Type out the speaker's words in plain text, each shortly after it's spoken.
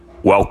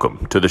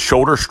Welcome to the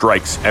Shoulder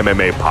Strikes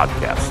MMA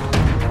podcast.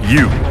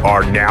 You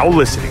are now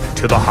listening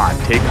to the Hot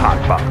Take Hot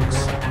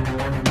Box.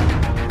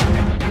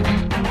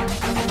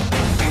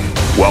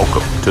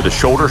 Welcome to the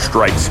Shoulder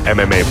Strikes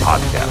MMA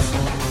podcast.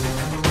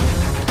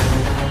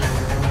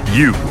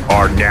 You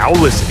are now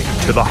listening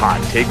to the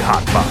Hot Take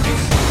Hot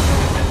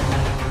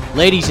Box.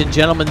 Ladies and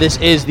gentlemen, this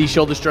is the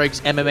Shoulder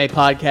Strikes MMA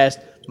podcast.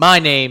 My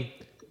name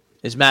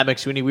is Matt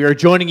McSweeney. We are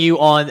joining you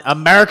on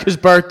America's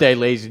birthday,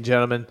 ladies and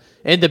gentlemen.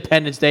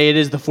 Independence Day. It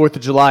is the 4th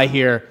of July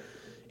here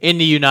in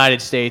the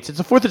United States. It's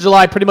the 4th of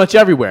July pretty much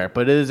everywhere,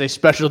 but it is a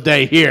special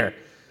day here,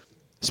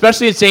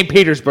 especially in St.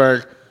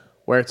 Petersburg,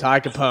 where Ty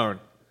Capone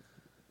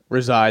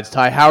resides.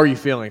 Ty, how are you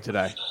feeling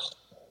today?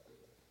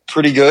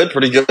 Pretty good.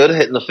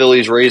 Hitting the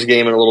Phillies Rays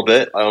game in a little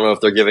bit. I don't know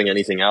if they're giving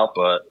anything out,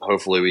 but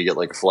hopefully we get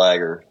like a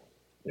flag or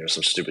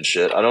some stupid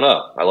shit. I don't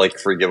know. I like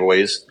free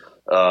giveaways.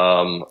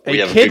 We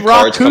have Kid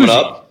Rock cards coming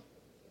up.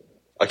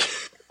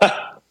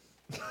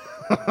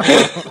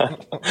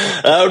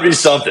 That would be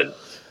something.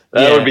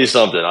 That would be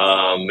something.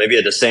 Maybe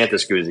a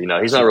DeSantis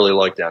koozie. He's not really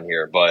liked down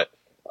here, but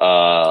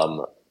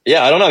I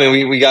don't know. I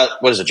mean, we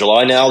got, what is it,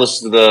 July now?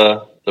 This is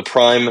the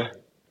prime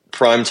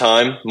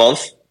time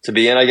month to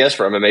be in, I guess,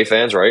 for MMA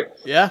fans, right?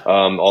 Yeah.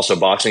 Also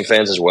boxing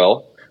fans as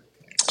well.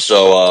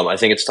 So I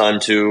think it's time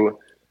to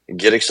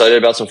get excited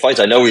about some fights.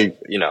 I know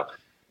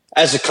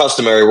as a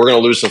customary, we're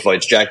going to lose some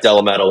fights. Jack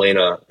Della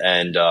Maddalena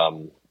and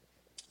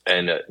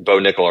Bo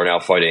Nickel are now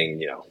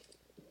fighting,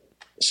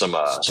 some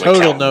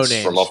total no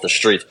names from off the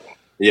street.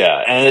 Yeah,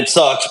 and it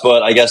sucks,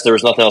 but I guess there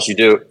was nothing else you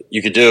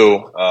could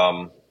do.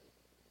 Caio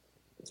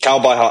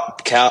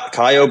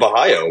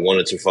Bahayo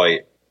wanted to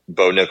fight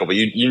Bo Nickel, but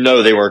you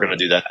know they weren't going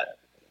to do that.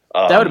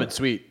 That would have been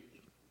sweet.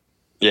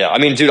 Yeah, I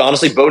mean, dude,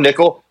 honestly, Bo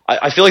Nickel,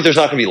 I feel like there's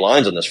not going to be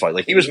lines on this fight.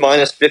 Like, he was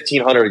minus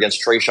 1,500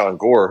 against Tresean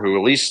Gore, who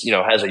at least,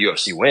 has a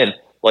UFC win.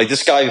 Like,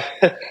 this guy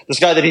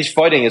that he's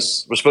fighting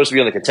was supposed to be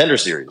on the Contender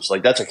Series.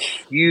 Like, that's a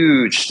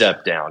huge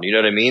step down. You know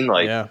what I mean?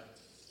 Like, yeah.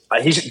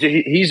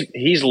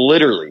 He's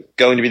literally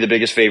going to be the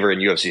biggest favorite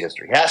in UFC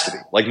history. He has to be.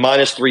 Like,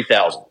 minus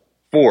 3,000,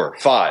 4,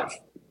 5.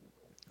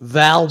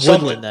 Val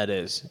Woodland, that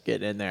is,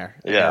 getting in there.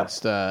 Yeah.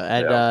 Against,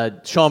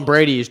 Sean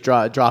Brady is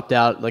dropped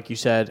out, like you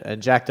said,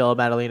 and Jack Della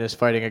Maddalena is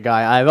fighting a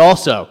guy I've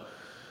also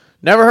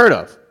never heard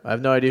of. I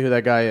have no idea who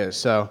that guy is.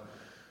 So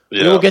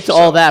we will get to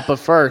all that. But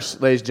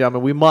first, ladies and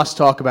gentlemen, we must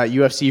talk about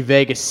UFC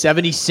Vegas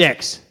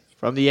 76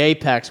 from the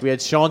Apex. We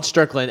had Sean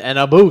Strickland and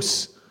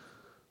Abus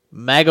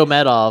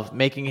Magomedov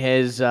making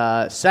his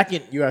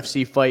second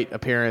UFC fight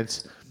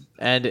appearance,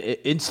 and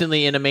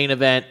instantly in a main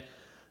event.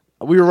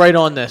 We were right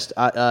on this,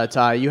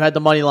 Ty. You had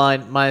the money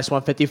line, minus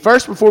 150.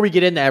 First, before we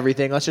get into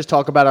everything, let's just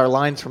talk about our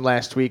lines from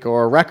last week,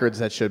 or our records,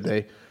 that should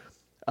be.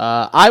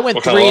 I went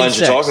what 3 kind of and lines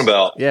 6. you talking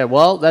about? Yeah,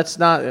 well, that's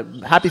not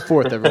happy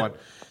 4th, everyone.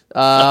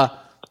 I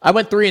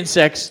went 3 and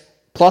 6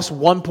 plus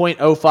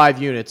 1.05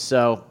 units,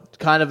 so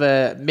kind of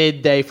a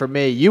midday for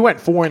me. You went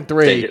 4 and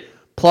 3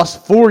 plus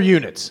 4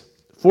 units,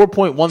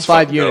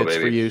 4.15 units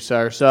for you,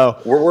 sir.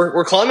 So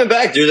we're climbing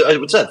back, dude.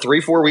 What's that?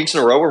 3-4 weeks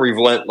in a row where we've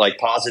went like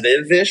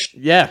positive-ish.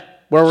 Yeah.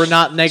 Where we're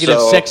not negative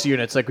 6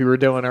 units like we were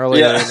doing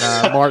earlier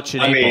in March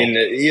and April. I mean,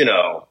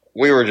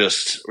 we were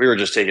just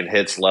taking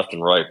hits left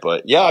and right.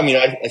 But yeah, I mean,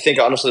 I think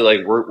honestly,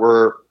 like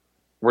we're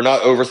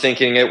not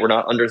overthinking it. We're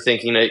not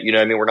underthinking it. You know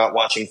what I mean? We're not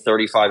watching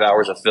 35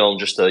 hours of film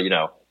just to,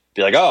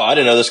 be like, oh, I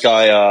didn't know this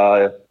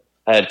guy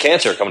had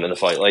cancer coming in the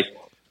fight. Like,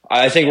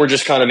 I think we're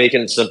just kind of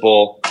making it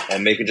simple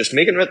and making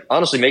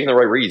the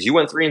right reads. You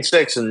went 3 and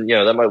 6, and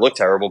that might look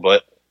terrible,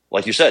 but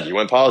like you said, you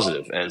went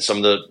positive, and some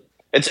of the.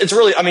 It's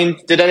really, I mean,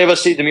 did any of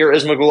us see Damir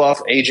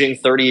Ismagulov aging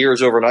 30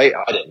 years overnight?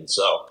 I didn't.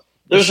 So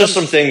there's just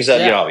some things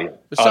that,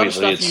 some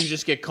stuff you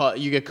just get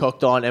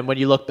cooked on, and when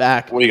you look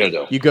back, what are you going to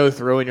do? You go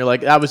through and you're like,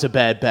 that was a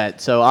bad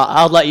bet. So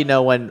I'll let you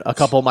know when a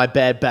couple of my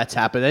bad bets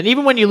happen. And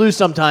even when you lose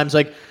sometimes,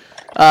 like,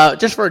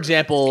 just for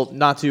example,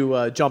 not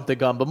to jump the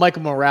gun, but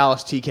Michael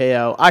Morales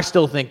TKO, I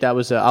still think that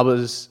was I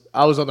was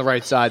on the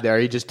right side there.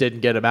 He just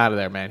didn't get him out of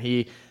there, man.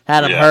 He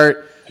had him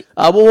hurt.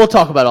 We'll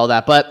talk about all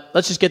that, but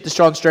let's just get to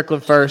Sean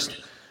Strickland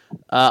first.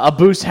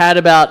 Abus had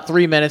about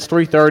 3 minutes,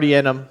 3:30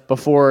 in him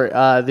before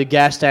the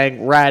gas tank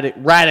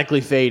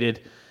radically faded,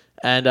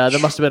 and there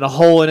must have been a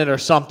hole in it or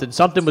something.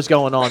 Something was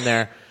going on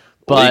there.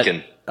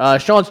 But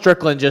Sean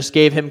Strickland just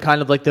gave him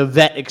kind of like the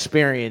vet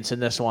experience in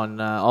this one.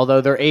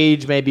 Although their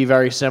age may be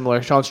very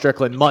similar, Sean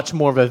Strickland much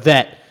more of a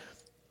vet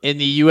in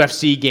the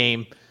UFC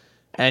game,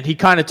 and he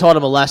kind of taught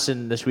him a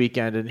lesson this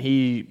weekend. And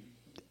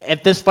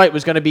if this fight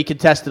was going to be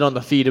contested on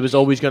the feet, it was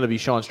always going to be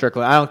Sean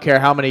Strickland. I don't care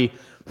how many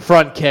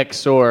front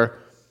kicks or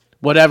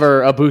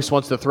whatever Abus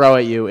wants to throw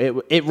at you,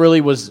 it really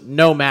was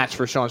no match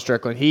for Sean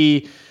Strickland.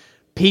 He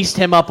pieced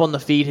him up on the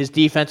feet. His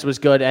defense was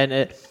good, and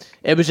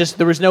it was just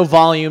there was no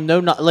volume,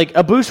 like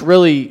Abus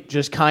really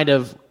just kind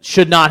of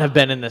should not have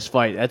been in this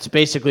fight. That's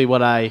basically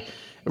what I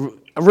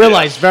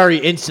realized very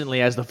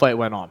instantly as the fight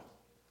went on.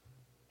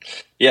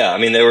 Yeah, I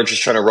mean, they were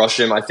just trying to rush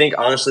him. I think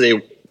honestly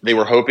they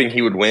were hoping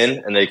he would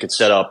win and they could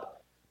set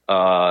up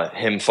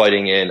him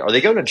fighting in. Are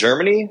they going to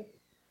Germany?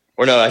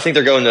 Or no, I think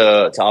they're going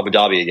to Abu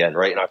Dhabi again,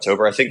 right, in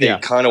October. I think they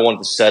kind of wanted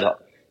to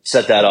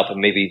set that up and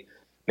maybe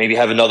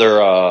have another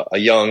a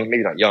young,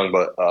 maybe not young,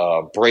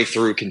 but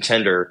breakthrough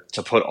contender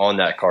to put on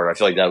that card. I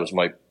feel like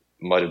that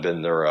might have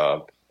been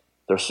their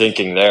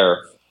thinking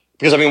there.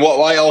 Because I mean,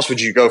 why else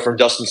would you go from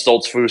Dustin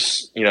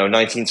Stoltzfus,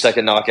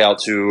 19-second knockout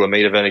to a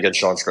main event against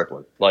Sean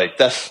Strickland? Like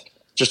that's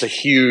just a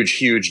huge,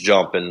 huge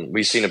jump, and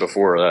we've seen it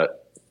before.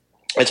 That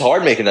it's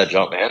hard making that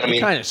jump, man. I mean,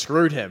 kind of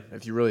screwed him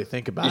if you really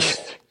think about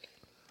it.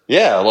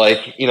 Yeah, like,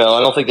 I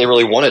don't think they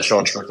really wanted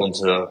Sean Strickland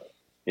to,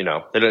 they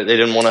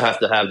didn't want to have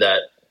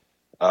that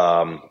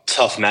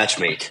tough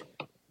matchmate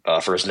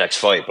for his next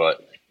fight.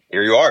 But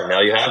here you are. Now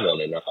you have one.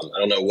 And I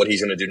don't know what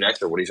he's going to do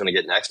next or what he's going to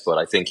get next, but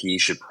I think he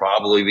should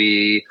probably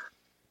be,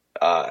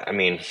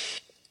 who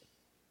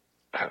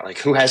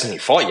hasn't he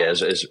fought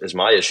yet is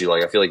my issue.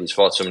 Like, I feel like he's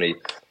fought so many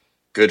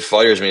good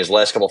fighters. I mean, his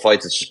last couple of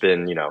fights, it's just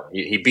been,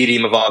 he beat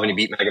Imavov and he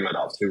beat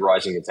Magomedov, 2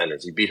 rising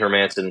contenders. He beat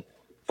Hermanson.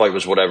 Fight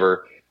was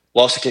whatever.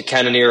 Lost to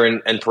Cannonier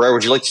and Pereira.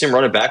 Would you like to see him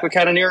running back with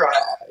Cannonier?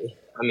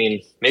 I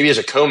mean, maybe as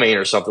a co-main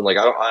or something. Like,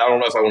 I don't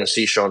know if I want to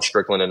see Sean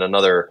Strickland in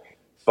another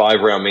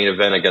 5-round main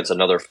event against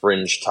another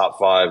fringe top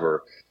 5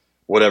 or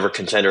whatever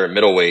contender at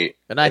middleweight.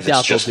 And I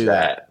doubt they'll do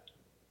that.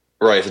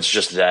 Right, if it's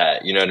just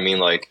that. You know what I mean?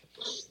 Like,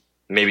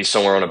 maybe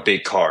somewhere on a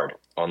big card,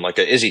 on like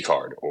a Izzy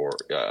card or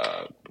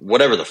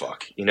whatever the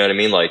fuck. You know what I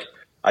mean? Like,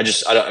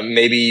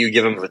 maybe you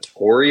give him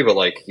Vettori, but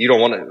like, you don't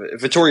want to.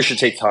 Vettori should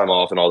take time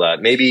off and all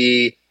that.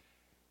 Maybe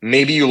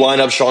you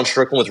line up Sean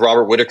Strickland with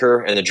Robert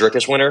Whittaker and the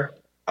Drickus winner.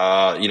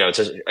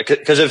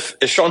 Because if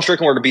Sean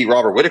Strickland were to beat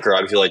Robert Whittaker,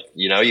 I'd feel like,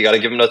 you got to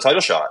give him a title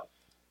shot.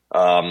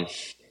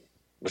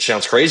 Which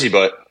sounds crazy,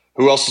 but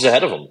who else is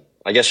ahead of him?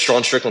 I guess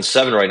Sean Strickland's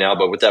 7 right now,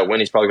 but with that win,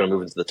 he's probably going to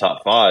move into the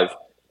top 5.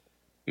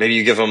 Maybe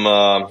you give him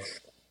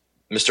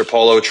Mr.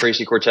 Paulo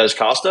Tracy Cortez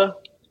Costa.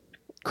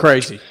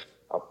 Crazy.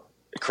 How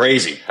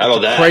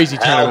about that? Crazy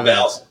How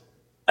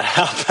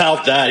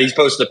about that? He's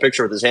posted a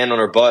picture with his hand on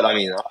her butt. I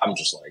mean, I'm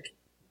just like,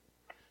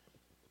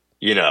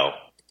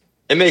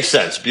 it makes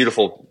sense.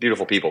 Beautiful,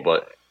 beautiful people.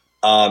 But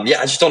I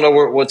just don't know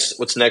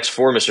what's next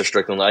for Mr.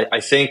 Strickland. I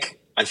think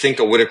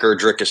a Whittaker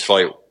Drickus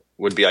fight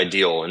would be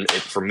ideal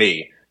for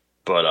me.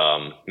 But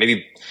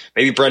maybe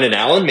Brendan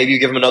Allen. Maybe you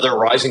give him another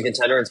rising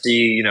contender and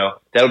see.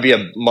 That would be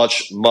a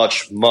much,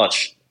 much,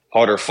 much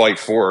harder fight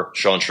for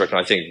Sean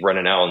Strickland. I think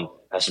Brendan Allen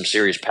has some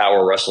serious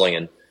power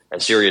wrestling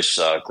and serious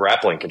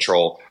grappling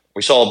control.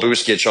 We saw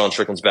Abus get Sean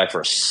Strickland's back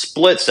for a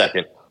split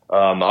second.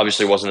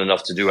 Obviously, wasn't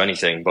enough to do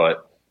anything,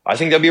 but I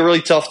think that'd be a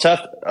really tough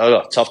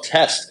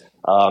test.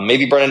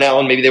 Maybe Brendan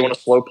Allen, maybe they want to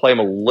slow play him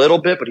a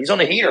little bit, but he's on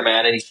a heater,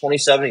 man, and he's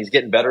 27. He's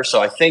getting better,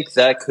 so I think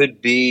that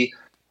could be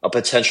a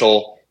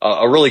potential,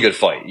 a really good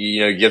fight.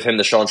 Give him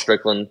the Sean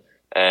Strickland,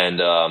 and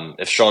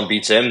if Sean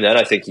beats him, then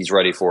I think he's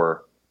ready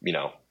for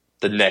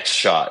the next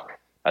shot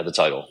at the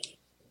title.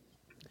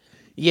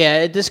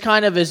 Yeah, this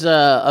kind of is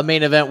a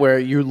main event where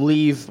you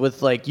leave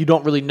with you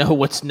don't really know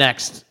what's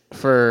next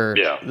for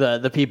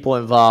the people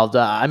involved.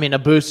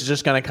 Abus is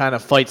just going to kind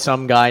of fight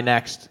some guy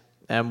next,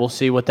 and we'll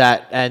see what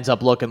that ends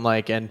up looking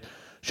like. And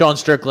Sean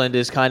Strickland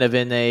is kind of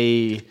in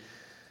a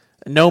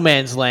no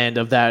man's land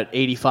of that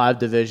 85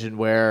 division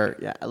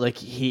where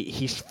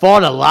he's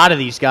fought a lot of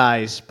these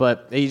guys,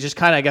 but he's just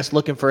kind of, I guess,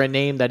 looking for a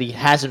name that he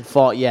hasn't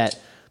fought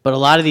yet. But a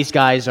lot of these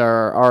guys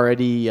are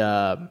already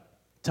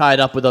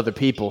tied up with other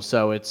people,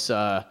 so it's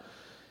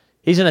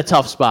he's in a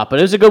tough spot. But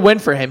it was a good win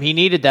for him. He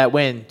needed that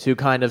win to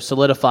kind of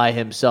solidify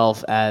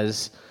himself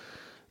as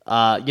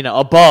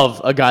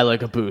above a guy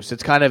like Abus.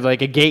 It's kind of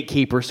like a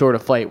gatekeeper sort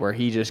of fight where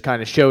he just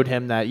kind of showed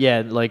him that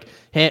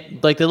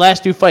the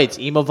last 2 fights,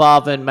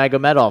 Imavov and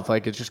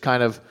Magomedov, it's just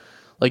kind of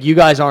like you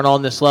guys aren't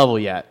on this level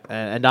yet,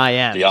 and I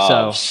am.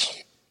 So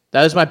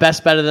that was my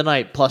best bet of the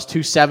night, plus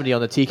 270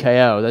 on the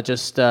TKO. That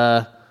just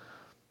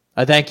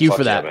I thank you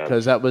for that,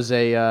 because that was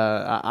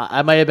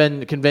I might have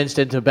been convinced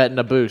into betting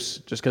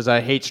Abus just because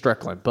I hate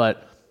Strickland,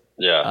 but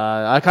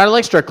I kind of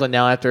like Strickland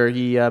now after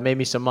he made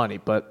me some money.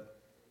 But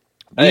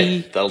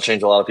that'll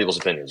change a lot of people's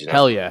opinions.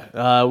 Hell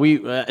yeah,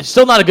 we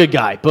still not a good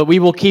guy, but we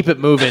will keep it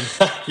moving.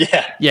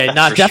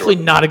 Definitely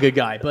not a good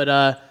guy. But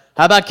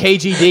how about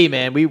KGD,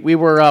 man? We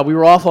were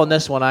off on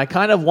this one. I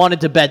kind of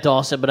wanted to bet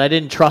Dawson, but I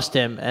didn't trust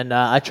him, and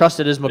I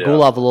trusted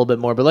Ismagulov a little bit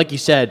more. But like you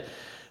said,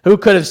 who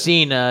could have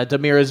seen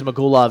Damir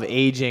Ismagulov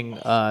aging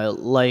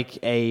like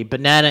a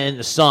banana in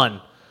the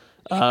sun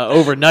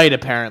overnight,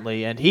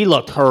 apparently? And he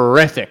looked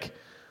horrific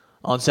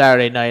on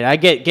Saturday night. I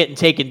getting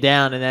taken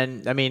down,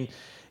 and then,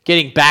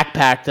 getting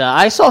backpacked.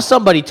 I saw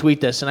somebody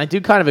tweet this, and I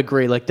do kind of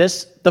agree.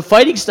 The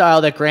fighting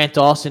style that Grant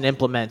Dawson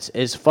implements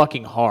is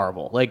fucking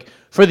horrible.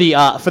 For the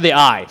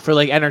eye, for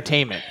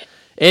entertainment.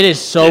 It is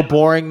so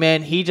boring,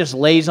 man. He just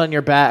lays on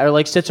your back,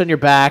 or sits on your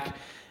back,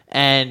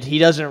 and he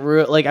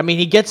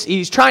doesn't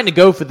he's trying to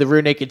go for the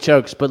rear naked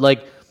chokes,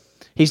 but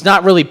he's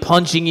not really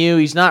punching you.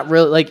 He's not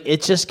really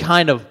it's just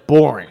kind of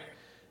boring.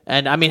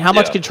 And how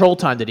much control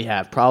time did he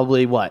have?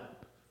 Probably what?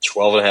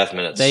 12 and a half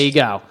minutes. There you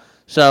go.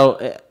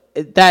 So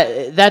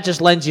that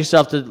just lends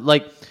yourself to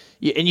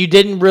and you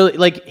didn't really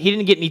he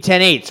didn't get any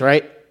 10-8s,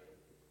 right?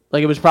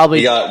 Like, it was probably...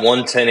 He got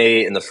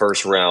 1-10-8 in the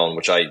first round,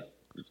 which I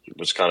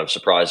was kind of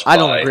surprised by. I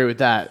don't agree with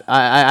that.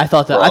 I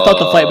thought the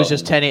fight was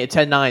just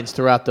 10-9s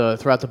throughout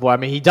the board. I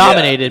mean, he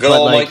dominated,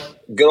 but like...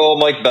 Good old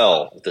Mike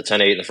Bell with the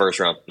 10-8 in the first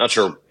round. Not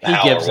sure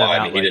how or why.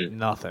 I mean, he didn't...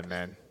 Nothing,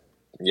 man.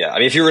 Yeah, I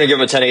mean, if you were going to give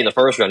him a 10-8 in the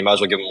first round, you might as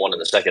well give him one in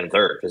the second and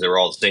third because they were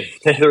all the same.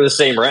 They were the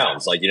same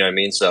rounds, like, you know what I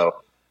mean? So,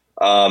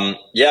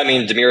 yeah, I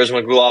mean, Damir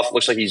Ismagulov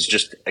looks like he's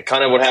just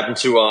kind of what happened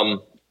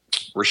to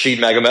Rashid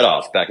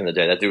Magomedov back in the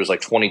day. That dude was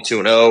like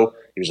 22-0.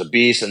 He was a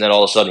beast, and then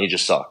all of a sudden he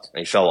just sucked and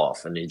he fell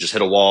off and he just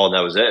hit a wall and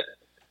that was it.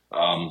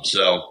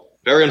 So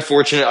very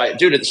unfortunate.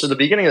 Dude, so the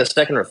beginning of the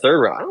second or third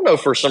round, I don't know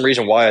for some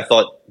reason why I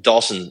thought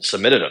Dawson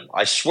submitted him.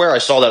 I swear I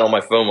saw that on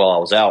my phone while I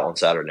was out on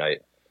Saturday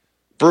night.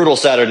 Brutal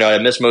Saturday night. I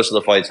missed most of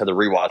the fights, had to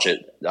rewatch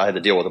it. I had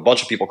to deal with a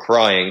bunch of people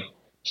crying,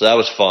 so that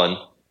was fun.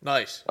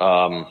 Nice.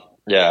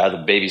 Yeah, I had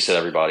to babysit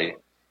everybody.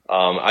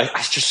 I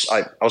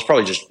was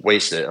probably just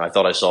wasted, and I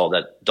thought I saw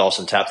that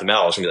Dawson tapped him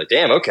out. I was gonna be like,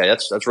 damn, okay,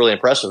 that's really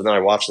impressive. And then I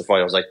watched the fight.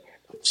 I was like,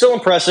 still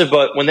impressive,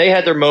 but when they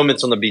had their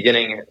moments on the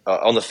beginning,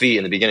 on the feet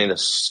in the beginning of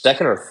the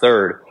second or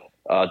third,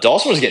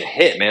 Dawson was getting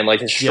hit, man. Like,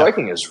 his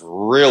striking is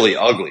really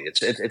ugly.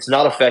 It's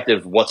not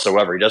effective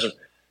whatsoever.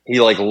 He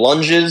like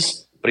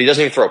lunges, but he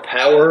doesn't even throw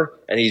power,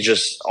 and he's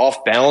just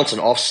off balance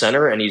and off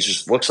center, and he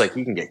just looks like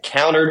he can get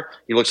countered.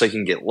 He looks like he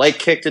can get leg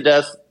kicked to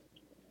death.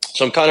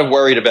 So I'm kind of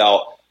worried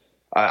about.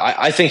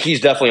 I think he's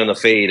definitely on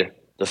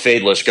the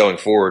fade list going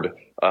forward.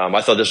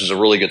 I thought this was a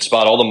really good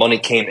spot. All the money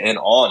came in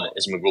on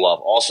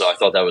Ismagulov. Also, I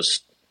thought that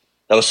was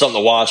something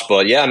to watch.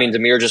 But yeah, I mean,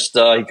 Damir just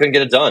he couldn't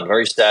get it done.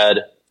 Very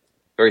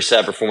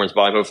sad performance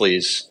by him. Hopefully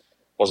he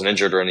wasn't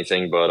injured or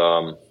anything.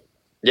 But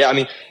yeah, I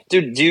mean,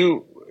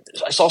 dude,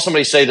 I saw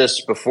somebody say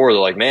this before.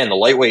 They're like, man,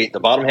 the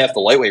bottom half of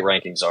the lightweight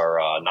rankings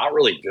are not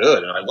really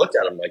good. And I looked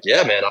at them like,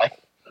 yeah, man,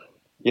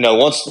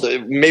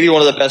 maybe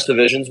one of the best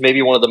divisions,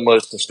 maybe one of the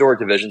most historic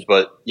divisions,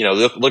 but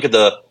look at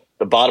the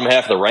bottom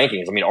half of the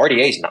rankings. I mean,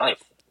 RDA's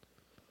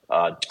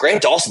 9th.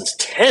 Grant Dawson's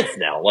 10th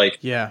now. Like,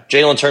 yeah.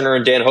 Jalen Turner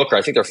and Dan Hooker,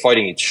 I think they're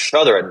fighting each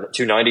other at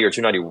 290 or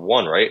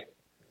 291, right?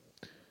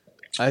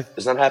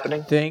 Is that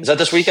happening? Is that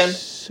this weekend?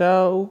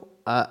 So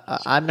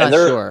I'm not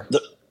sure.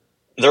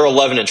 They're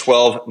 11 and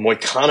 12.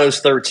 Moicano's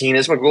 13.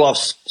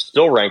 Ismagulov's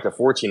still ranked at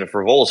 14, and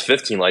Frivola's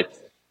 15. Like,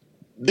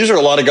 these are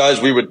a lot of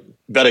guys we would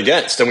bet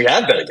against, and we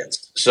have bet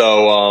against.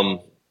 So,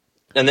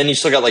 and then you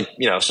still got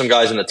some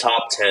guys in the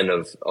top 10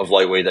 of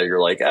lightweight that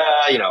you're like,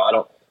 I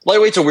don't.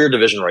 Lightweight's a weird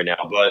division right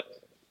now, but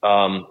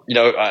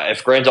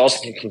if Grant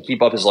Dawson can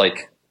keep up his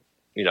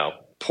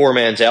poor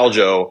man's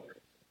Aljo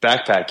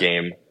backpack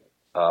game,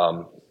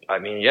 I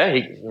mean, yeah,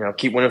 he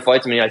keep winning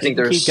fights. I mean, I think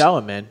keep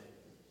going, man.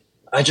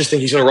 I just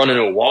think he's going to run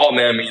into a wall,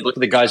 man. I mean, look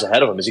at the guys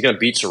ahead of him. Is he going to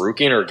beat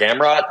Sarukian or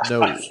Gamrot?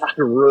 No.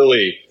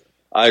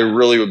 I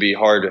really would be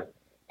hard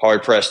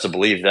pressed to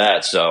believe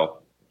that.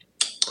 So,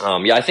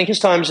 yeah, I think his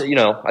time's.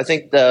 I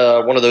think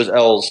one of those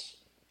L's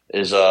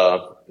is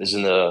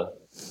in the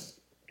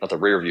not the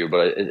rear view,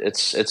 but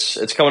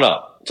it's coming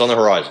up. It's on the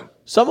horizon.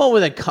 Someone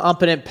with a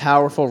competent,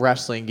 powerful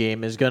wrestling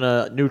game is going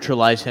to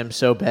neutralize him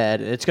so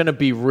bad. It's going to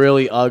be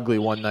really ugly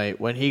one night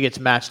when he gets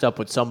matched up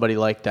with somebody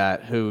like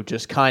that who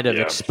just kind of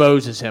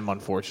exposes him,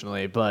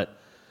 unfortunately. But,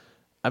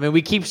 I mean,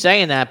 we keep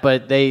saying that,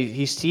 but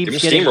he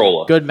keeps getting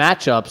good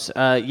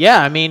matchups.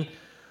 Yeah, I mean,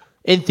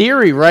 in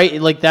theory,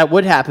 right, like that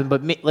would happen.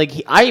 But,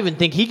 I even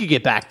think he could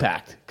get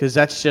backpacked because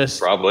that's just...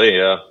 Probably,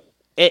 yeah.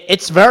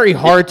 It's very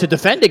hard to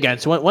defend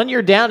against when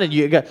you're down and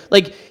you got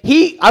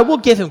I will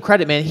give him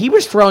credit, man. He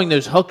was throwing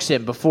those hooks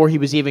in before he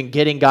was even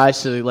getting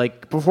guys to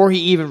before he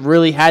even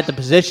really had the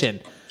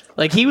position.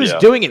 Like, he was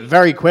doing it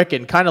very quick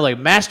and kind of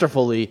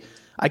masterfully.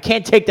 I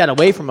can't take that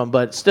away from him,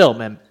 but still,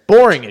 man,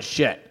 boring as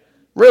shit.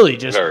 Really,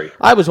 just very.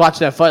 I was watching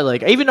that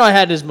fight even though I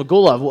had his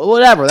Magulov,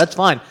 whatever, that's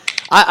fine.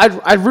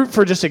 I root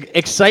for just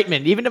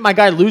excitement. Even if my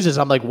guy loses,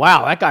 I'm like,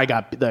 wow, that guy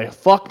got the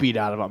fuck beat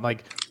out of him.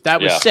 Like,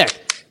 that was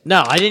sick.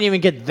 No, I didn't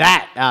even get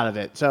that out of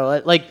it.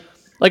 So, like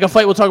a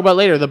fight we'll talk about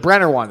later, the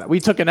Brenner one.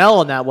 We took an L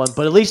on that one,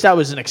 but at least that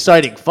was an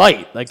exciting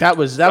fight. Like, that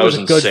was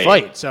a good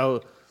fight.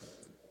 So,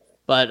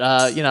 but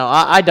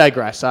I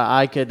digress.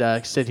 I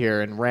could sit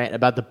here and rant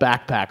about the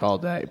backpack all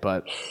day.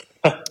 But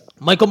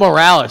Michael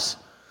Morales,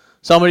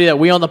 somebody that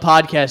we on the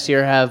podcast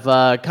here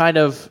have kind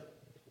of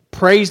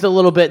praised a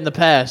little bit in the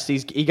past.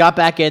 He got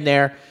back in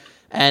there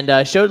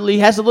and showed he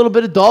has a little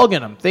bit of dog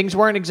in him. Things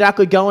weren't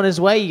exactly going his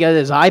way. He got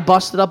his eye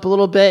busted up a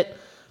little bit.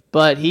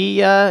 But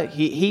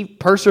he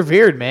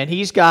persevered, man.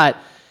 He's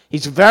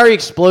very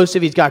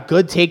explosive. He's got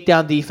good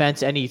takedown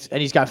defense, and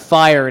he's got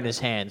fire in his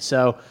hands.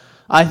 So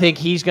I think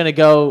he's going to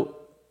go.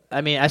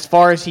 I mean, as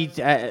far as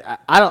I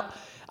don't.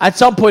 At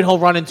some point, he'll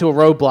run into a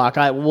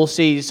roadblock. We'll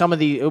see. Some of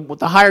the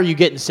higher you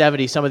get in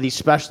 70, some of these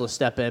specialists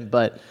step in.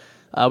 But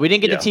we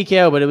didn't get the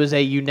TKO, but it was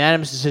a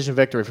unanimous decision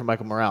victory for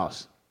Michael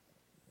Morales.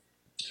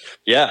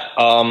 Yeah,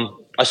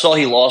 I saw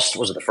he lost.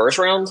 Was it the first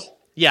round?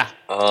 Yeah.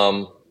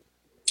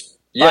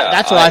 Yeah,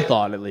 that's what I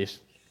thought, at least.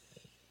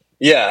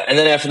 Yeah, and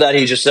then after that,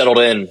 he just settled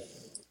in.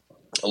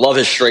 I love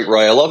his straight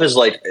right. I love his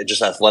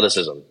just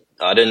athleticism.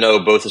 I didn't know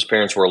both his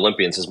parents were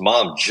Olympians. His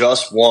mom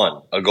just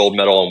won a gold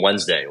medal on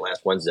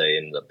last Wednesday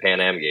in the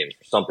Pan Am Games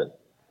or something.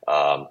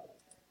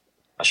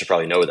 I should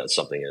probably know what that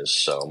something is,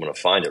 so I'm going to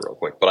find it real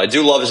quick. But I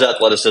do love his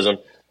athleticism.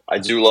 I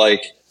do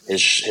like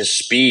his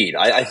speed.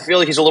 I feel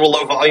like he's a little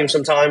low volume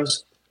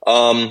sometimes,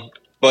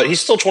 but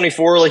he's still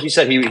 24. Like he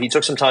said, he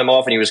took some time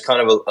off, and he was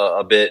kind of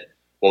a bit.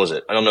 What was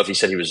it? I don't know if he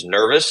said he was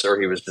nervous or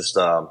he was just,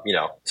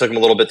 took him a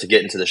little bit to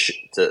get into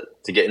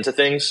to get into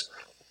things.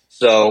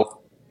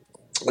 So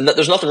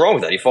there's nothing wrong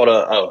with that. He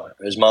fought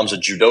his mom's a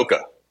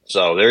judoka.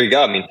 So there you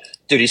go. I mean,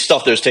 dude, he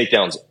stuffed those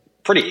takedowns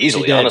pretty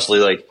easily, honestly.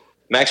 Like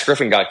Max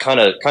Griffin got kind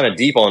of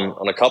deep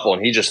on a couple,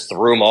 and he just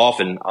threw him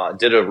off and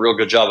did a real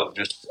good job of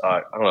just,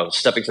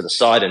 stepping to the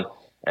side and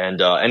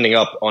ending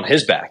up on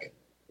his back,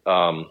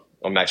 on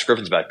Max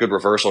Griffin's back. Good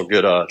reversal,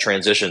 good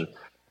transition.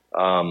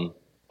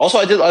 Also,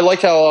 I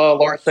liked how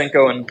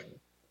Larasenko, and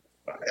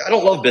I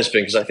don't love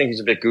Bisping because I think he's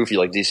a bit goofy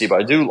like DC,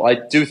 but I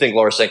do think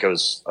Larasenko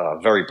is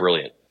very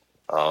brilliant.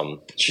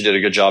 She did a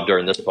good job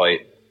during this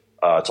fight,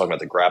 talking about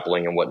the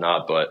grappling and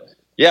whatnot. But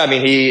yeah, I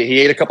mean, he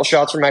ate a couple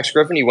shots from Max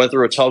Griffin. He went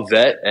through a tough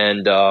vet,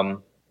 and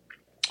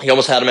he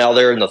almost had him out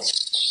there in the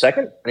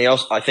second,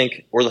 I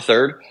think, or the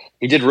third.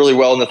 He did really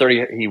well in the third.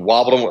 He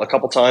wobbled him a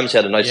couple times. He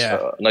had a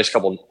nice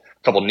couple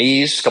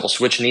knees, couple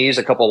switch knees,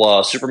 a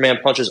couple Superman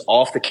punches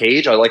off the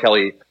cage. I like how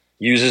he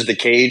uses the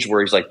cage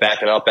where he's like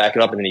backing up,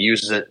 and then he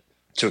uses it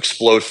to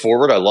explode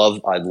forward. I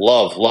love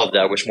that.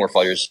 I wish more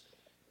fighters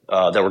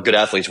that were good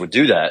athletes would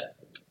do that.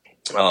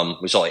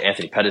 We saw like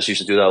Anthony Pettis used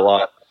to do that a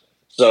lot.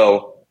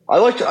 So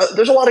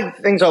there's a lot of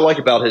things I like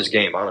about his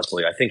game,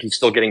 honestly. I think he's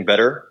still getting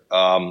better.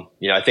 I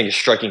think his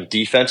striking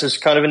defense is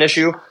kind of an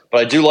issue,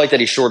 but I do like that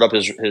he shored up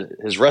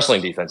his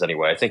wrestling defense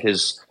anyway. I think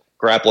his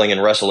grappling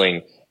and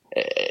wrestling,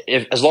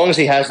 as long as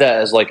he has that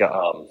as like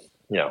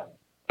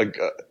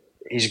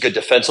he's good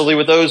defensively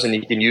with those, and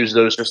he can use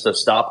those just to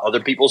stop other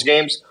people's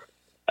games.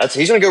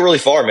 He's going to go really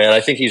far, man.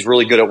 I think he's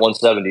really good at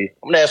 170. I'm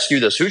going to ask you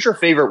this. Who's your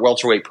favorite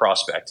welterweight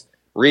prospect?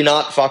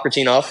 Rinat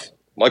Fakhretdinov,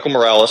 Michael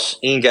Morales,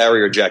 Ian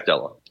Gary, or Jack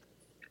Della?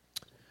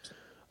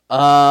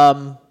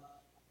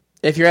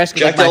 If you're asking,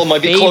 Jack Della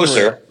might be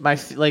closer. My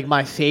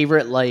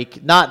favorite,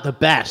 like not the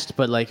best,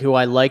 but like who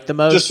I like the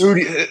most. Just who?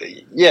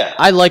 Yeah,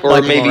 I like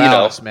Michael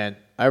Morales, man.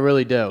 I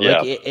really do.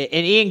 Yeah.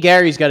 And Ian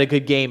Gary's got a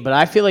good game, but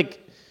I feel like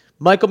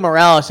Michael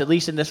Morales, at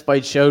least in this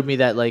fight, showed me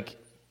that, like,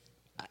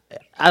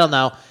 I don't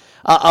know,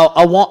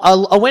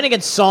 a win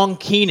against Song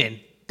Keenan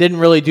didn't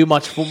really do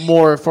much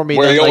more for me.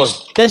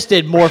 This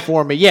did more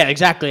for me. Yeah,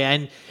 exactly.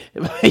 And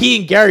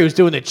Ian Gary was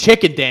doing the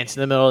chicken dance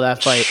in the middle of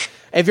that fight.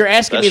 If you're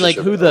asking me, like,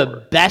 who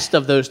the best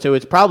of those two,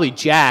 it's probably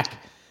Jack.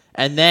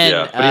 And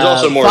then but he's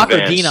also more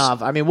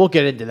Fakhretdinov. I mean, we'll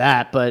get into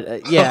that,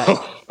 but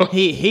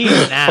he's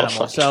an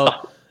animal. So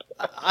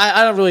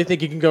I don't really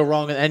think you can go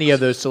wrong with any of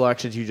those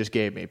selections you just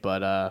gave me.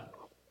 But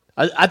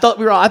I thought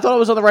I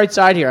was on the right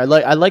side here. I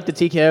like the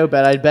TKO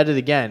bet. I'd bet it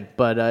again,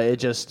 but it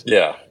just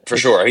for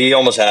sure. He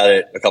almost had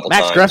it a couple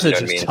times. Max Griffin's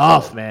just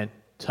tough, man.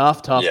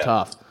 Tough.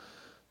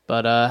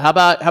 But how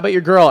about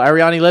your girl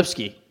Ariane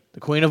Lipski, the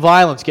Queen of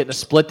Violence, getting a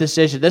split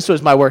decision? This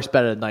was my worst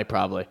bet of the night,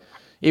 probably.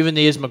 Even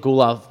the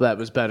Ismagulov bet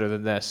was better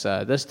than this.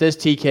 This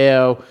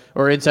TKO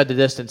or inside the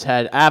distance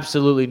had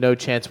absolutely no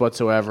chance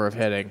whatsoever of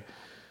hitting.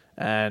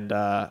 And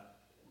I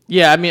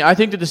mean, I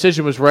think the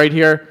decision was right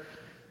here.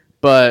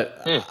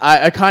 But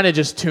I kind of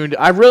just tuned.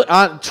 I really,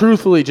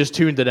 truthfully, just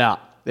tuned it out.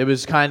 It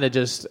was kind of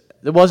just.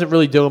 It wasn't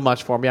really doing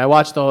much for me. I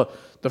watched the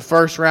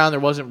first round. There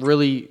wasn't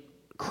really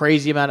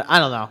crazy amount. I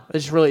don't know.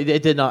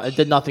 It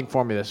did nothing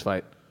for me this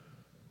fight.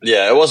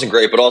 Yeah, it wasn't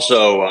great. But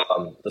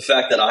also the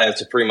fact that I have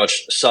to pretty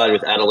much side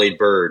with Adelaide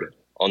Byrd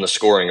on the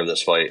scoring of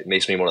this fight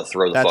makes me want to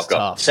throw the fuck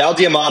up. Sal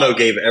Diamato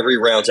gave every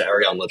round to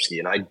Ariane Lipski,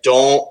 and I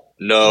don't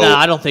know. No,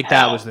 I don't think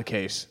that was the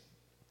case.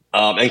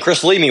 And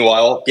Chris Lee,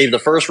 meanwhile, gave the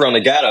first round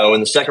to Gatto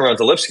and the second round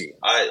to Lipski.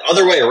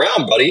 Other way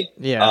around, buddy.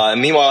 Yeah.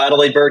 And meanwhile,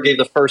 Adelaide Byrd gave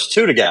the first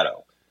two to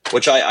Gatto,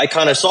 which I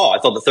kind of saw. I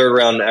thought the third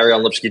round,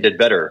 Ariane Lipski did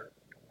better.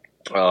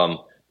 I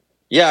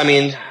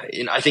mean,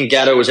 I think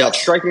Gatto was out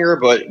striking her,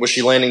 but was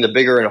she landing the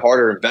bigger and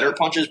harder and better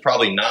punches?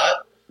 Probably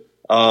not.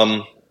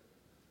 Kind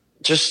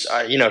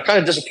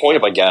of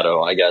disappointed by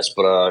Gatto, I guess.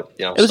 But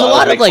it was a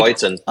lot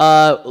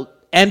of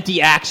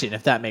empty action,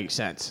 if that makes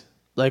sense.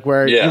 Like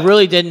where you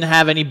really didn't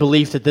have any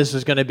belief that she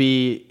was going to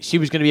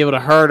be able to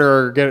hurt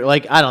her. Or get,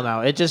 like, I don't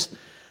know.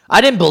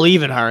 I didn't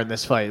believe in her in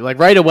this fight. Like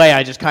right away,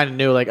 I just kind of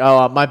knew, like,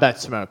 oh, my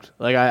bet smoked.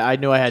 Like I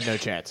knew I had no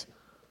chance.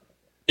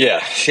 Yeah,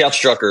 she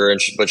outstruck her,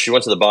 but she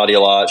went to the body a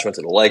lot. She went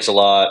to the legs a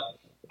lot.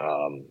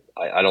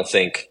 I don't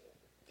think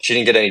she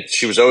didn't get any.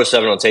 She was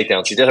 0-7 on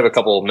takedown. She did have a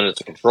couple of minutes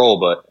of control,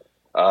 but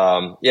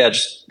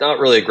just not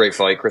really a great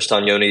fight. Chris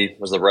Tognoni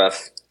was the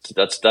ref.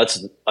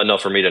 That's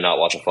enough for me to not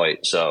watch a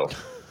fight. So.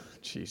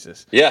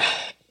 Jesus. Yeah.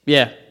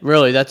 Yeah,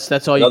 really.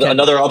 That's all you can.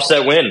 Another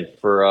upset win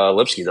for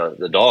Lipski,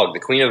 the dog, the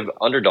queen of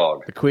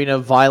underdog. The queen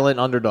of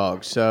violent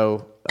underdogs.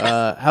 So,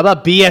 how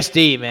about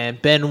BSD, man?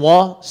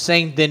 Benoit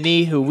Saint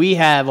Denis, who we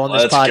have on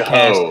this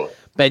podcast,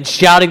 been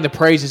shouting the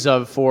praises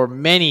of for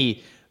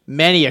many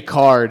a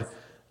card.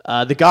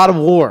 The God of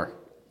War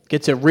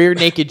gets a rear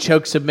naked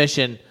choke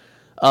submission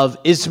of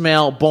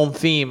Ismail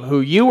Bonfim, who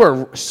you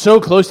were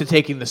so close to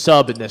taking the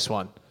sub in this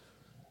one.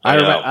 I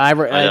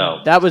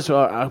know. That was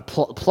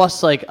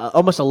plus like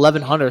almost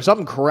 1,100 or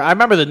something. I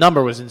remember the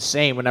number was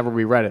insane whenever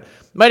we read it.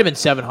 It might have been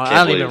 700.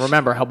 I don't even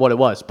remember what it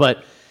was.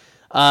 But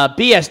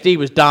BSD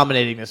was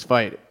dominating this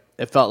fight.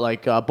 It felt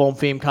like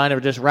Bonfim kind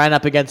of just ran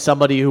up against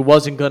somebody who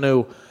wasn't going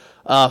to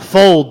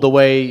fold the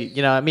way,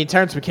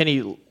 Terrence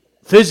McKinney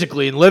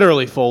physically and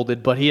literally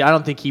folded, but I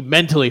don't think he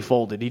mentally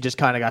folded. He just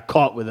kind of got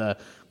caught with a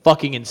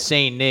fucking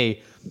insane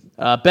knee.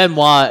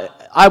 Benoit,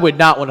 I would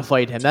not want to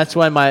fight him. That's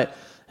why I'm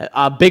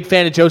a big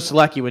fan of Joe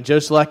Selecki. When Joe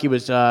Selecki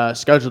was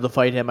scheduled to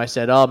fight him, I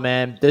said, oh,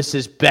 man, this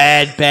is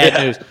bad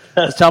news.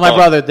 Let's tell my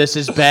brother, this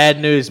is bad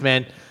news,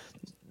 man.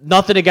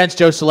 Nothing against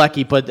Joe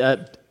Selecki,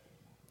 but,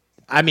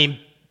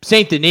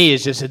 Saint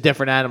Denis is just a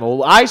different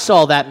animal. I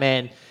saw that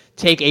man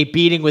take a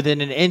beating within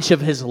an inch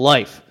of his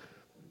life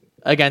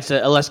against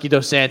Aleski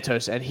dos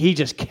Santos, and he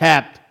just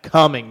kept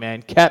coming,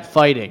 man, kept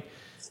fighting.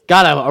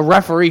 Got a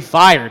referee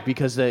fired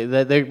because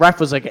the ref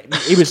was like,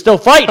 he was still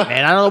fighting,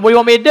 man. I don't know what you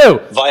want me to do.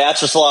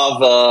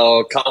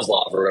 Vyacheslav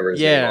Kozlov or whatever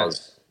his name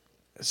was.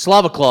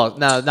 Slavaklaw.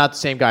 No, not the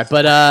same guy.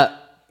 But,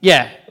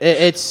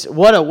 it's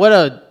what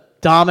a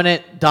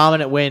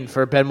dominant win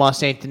for Benoit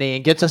Saint Denis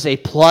and gets us a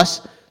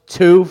plus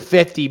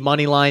 250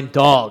 moneyline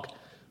dog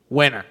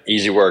winner.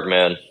 Easy work,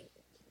 man.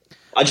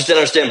 I just didn't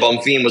understand.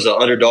 Bonfim was an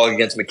underdog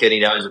against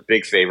McKinney. Now he's a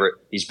big favorite.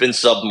 He's been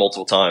subbed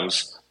multiple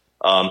times.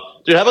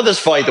 Dude, how about this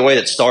fight, the way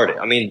that started?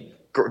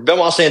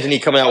 Benoit Saint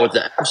Denis coming out with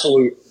the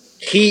absolute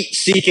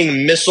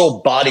heat-seeking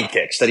missile body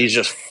kicks that he's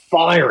just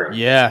firing.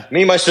 Yeah.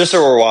 Me and my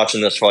sister were watching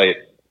this fight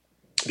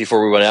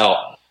before we went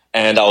out,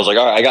 and I was like,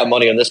 all right, I got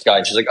money on this guy.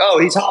 And she's like, oh,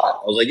 he's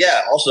hot. I was like,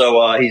 yeah.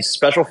 Also, he's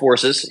special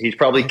forces. He's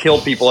probably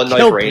killed people at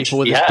knife range. People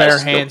with his bare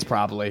hands,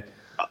 probably.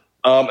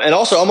 And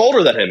also, I'm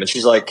older than him. And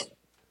she's like,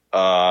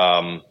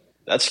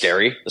 that's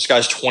scary. This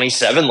guy's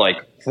 27. Like,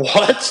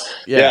 what?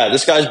 Yeah,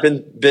 this guy's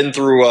been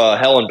through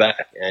hell and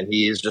back, and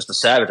he is just a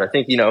savage. I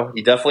think, he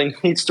definitely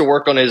needs to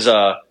work on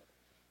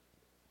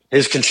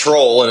his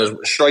control and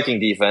his striking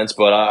defense,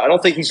 but I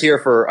don't think he's here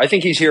for – I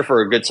think he's here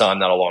for a good time,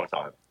 not a long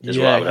time.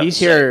 He's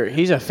here.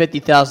 He's a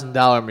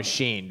 $50,000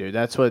 machine, dude.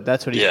 That's what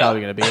he's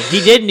probably going to be. And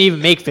he didn't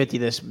even make 50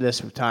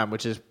 this time,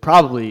 which is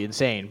probably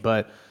insane,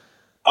 but –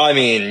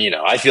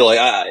 I feel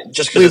like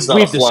just because it's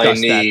not a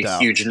flying knee,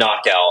 huge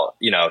knockout,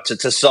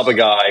 to sub a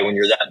guy when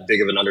you're that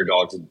big of an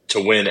underdog to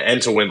win and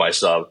to win by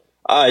sub,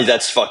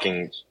 that's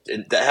fucking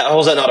 – how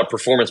is that not a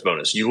performance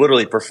bonus? You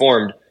literally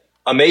performed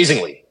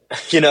amazingly,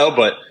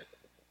 but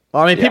 –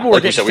 people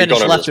were getting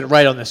finished left and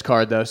right on this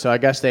card, though, so I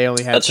guess they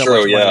only had so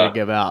much money to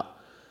give out.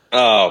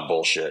 Oh,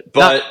 bullshit.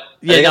 But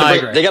they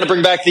got to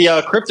bring back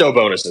the crypto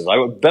bonuses.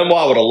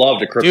 Benoit would have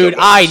loved a crypto bonus.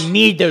 I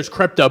need those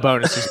crypto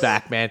bonuses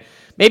back, man.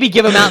 Maybe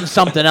give them out in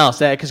something else,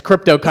 because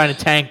crypto kind of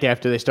tanked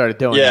after they started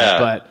doing that.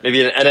 But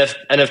maybe an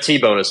NFT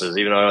bonuses,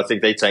 even though I don't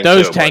think they tanked.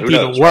 Those tanked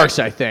even worse,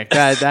 I think.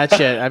 That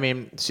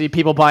shit. See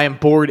people buying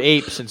Bored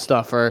Apes and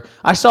stuff. Or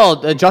I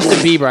saw Justin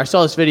Bieber. I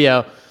saw this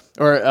video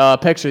or a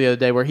picture the other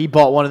day where he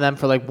bought one of them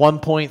for like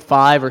 $1.5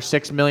 or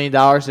 $6 million,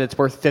 and it's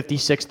worth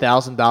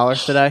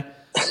 $56,000 today.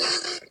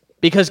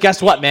 Because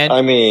guess what, man?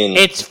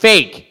 It's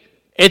fake.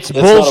 It's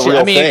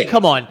bullshit.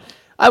 Come on.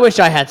 I wish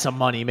I had some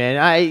money,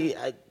 man.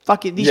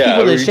 Fucking these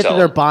people, the shit that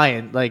they're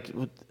buying, like,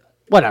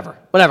 whatever.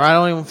 I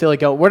don't even feel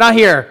like we're not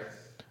here.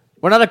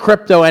 We're not a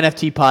crypto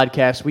NFT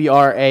podcast. We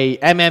are a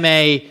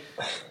MMA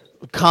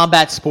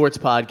combat sports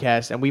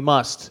podcast, and we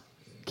must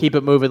keep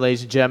it moving,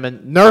 ladies and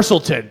gentlemen.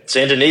 Nurselton.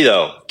 Saint Denis,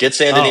 though. Get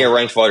Saint Denis a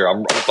ranked fighter.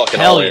 I'm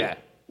fucking all in.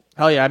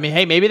 Hell yeah.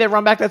 Hey, maybe they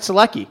run back that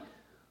Selecki.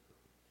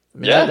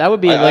 That would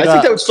be. I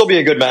think that would still be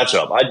a good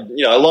matchup.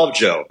 I love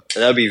Joe,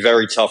 and that would be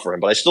very tough for him.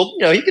 But I still,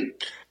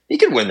 he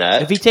could win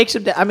that if he takes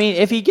him.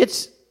 If he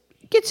gets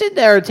in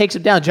there and takes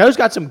him down. Joe's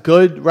got some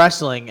good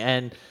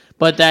wrestling,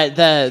 but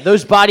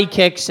those body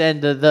kicks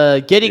and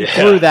the getting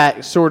through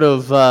that sort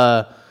of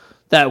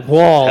that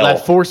wall,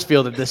 that force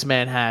field that this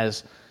man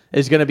has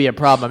is going to be a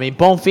problem.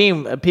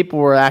 Bonfim, people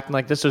were acting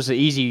like this was an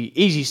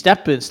easy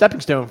stepping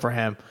stone for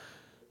him.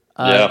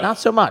 Not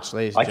so much,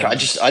 ladies and gentlemen.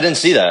 I didn't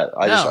see that.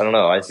 I don't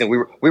know. I think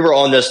we were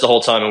on this the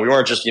whole time, and we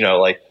weren't just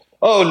like,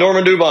 oh,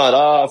 Norman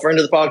Dubon, friend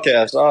of the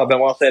podcast.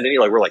 Benoit Saint Denis.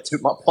 Like, we're like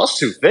plus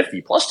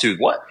 250, plus 2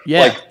 what?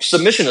 Yeah. Like,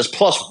 submission is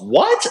plus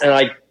what? And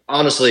I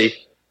honestly,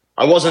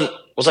 was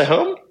I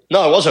home? No,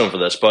 I was home for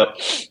this,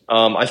 but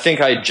I think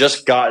I had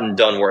just gotten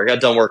done work. I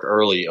got done work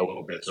early a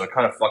little bit, so it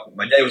kind of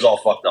my day was all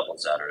fucked up on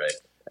Saturday,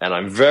 and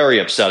I'm very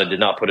upset I did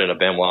not put in a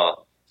Benoit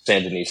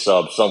Saint Denis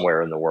sub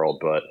somewhere in the world,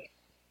 but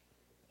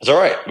it's all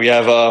right. We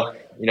have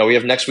we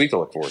have next week to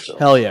look forward to.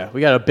 Hell yeah.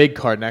 We got a big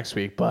card next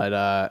week. But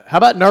how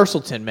about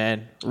Nurselton,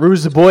 man?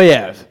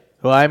 Ruzaboyev,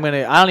 who I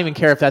don't even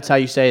care if that's how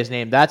you say his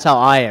name. That's how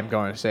I am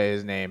going to say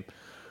his name.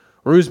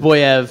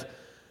 Ruzaboyev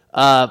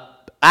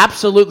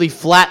absolutely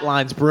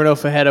flatlines Bruno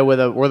Ferreira with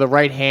a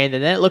right hand,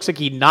 and then it looks like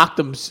he not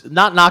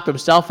knocked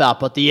himself out,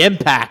 but the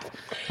impact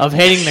of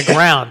hitting the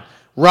ground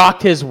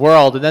rocked his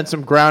world, and then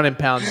some ground and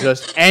pound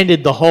just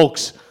ended the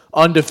Hulk's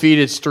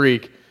undefeated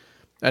streak.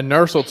 And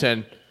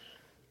Nurselton,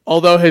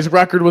 although his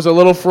record was a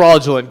little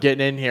fraudulent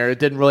getting in here, it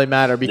didn't really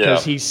matter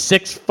because he's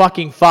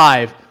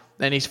 6'5",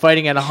 and he's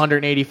fighting at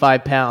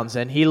 185 pounds,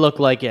 and he looked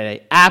like an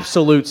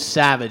absolute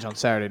savage on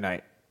Saturday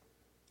night.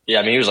 Yeah,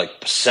 I mean, he was like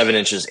 7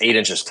 inches, 8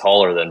 inches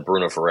taller than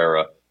Bruno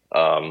Ferreira.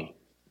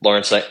 Laura,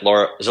 is it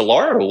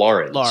Laura or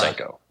Lauren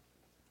Senko?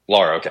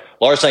 Laura, okay.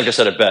 Laura Senko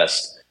said it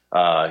best.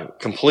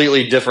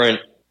 Completely different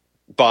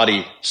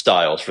body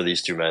styles for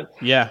these two men.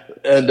 Yeah.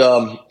 And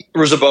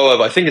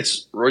Ruzaboev, I think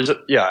it's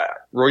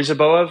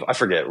Ruzaboev? I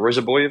forget.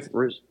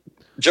 Ruzaboev?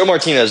 Joe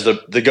Martinez,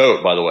 the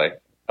GOAT, by the way,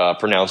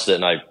 pronounced it,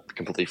 and I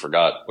completely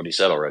forgot what he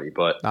said already.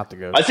 But not the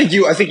GOAT. I think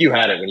you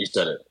had it when you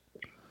said it.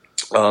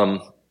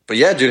 But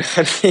yeah, dude,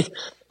 I mean,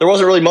 there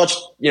wasn't really much,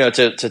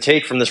 to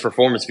take from this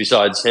performance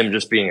besides him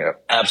just being an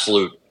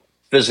absolute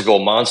physical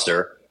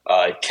monster.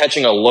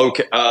 Catching a low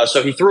kick.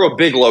 So he threw a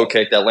big low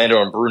kick that landed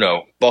on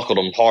Bruno, buckled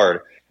him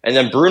hard. And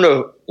then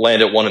Bruno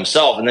landed one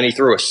himself. And then he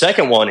threw a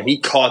second one. And he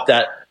caught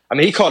that. I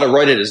mean, he caught it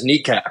right at his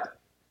kneecap. At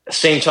the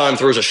same time,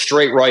 throws a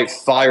straight right,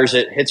 fires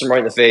it, hits him right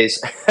in the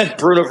face. And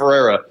Bruno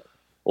Ferreira,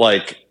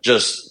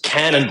 just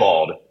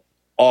cannonballed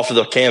off of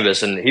the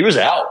canvas. And he was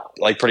out,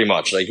 pretty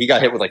much. He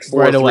got hit with,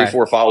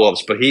 4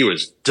 follow-ups. But he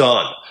was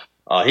done.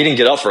 He didn't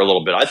get up for a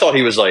little bit. I thought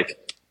he was I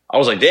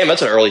was like, damn,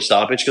 that's an early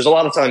stoppage. Because a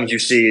lot of times you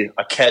see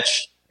a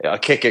catch, a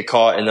kick get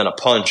caught, and then a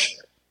punch.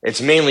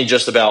 It's mainly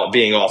just about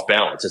being off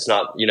balance. It's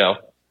not,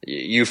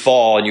 you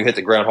fall and you hit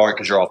the ground hard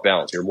because you're off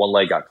balance. Your one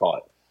leg got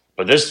caught.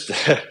 But this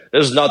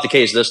is not the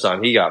case this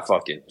time. He got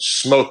fucking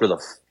smoked with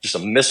just a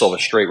missile of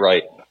a straight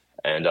right.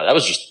 And that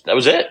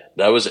was it.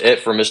 That was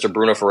it for Mr.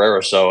 Bruno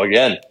Ferreira. So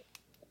again,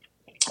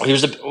 what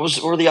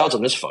were the odds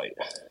on this fight?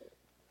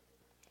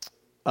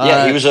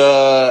 He was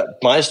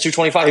minus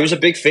 225. He was a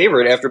big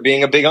favorite after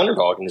being a big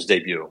underdog in his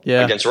debut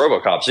against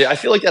RoboCop. See, I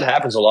feel like that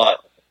happens a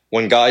lot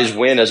when guys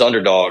win as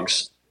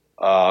underdogs,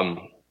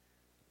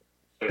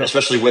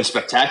 especially win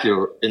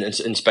spectacular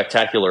in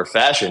spectacular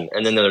fashion,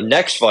 and then their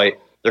next fight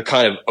they're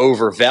kind of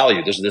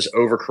overvalued. There's this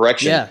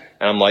overcorrection,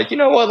 and I'm like, you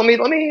know what?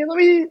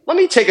 Let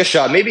me take a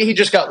shot. Maybe he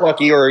just got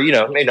lucky, or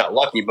maybe not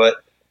lucky, but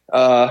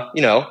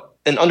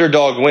an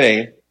underdog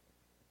winning.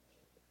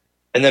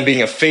 And then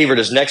being a favorite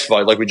his next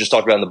fight, like we just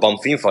talked about in the Bum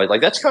Fiend fight,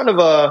 that's kind of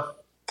a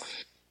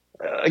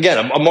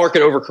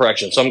market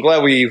overcorrection. So I'm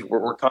glad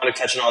we're kind of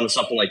catching on to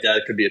something like that.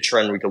 It could be a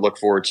trend we could look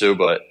forward to.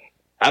 But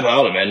how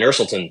about it, man?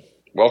 Nurselton,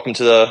 welcome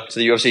to the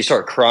UFC.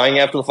 Started crying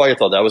after the fight. I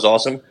thought that was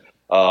awesome.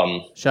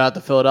 Shout out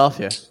to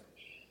Philadelphia.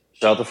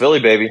 Shout out to Philly,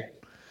 baby.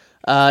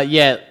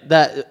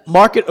 That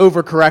market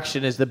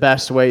overcorrection is the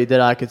best way that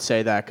I could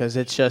say that, because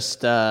it's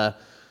just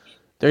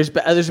there's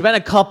been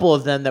a couple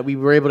of them that we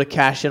were able to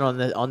cash in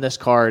on this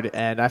card,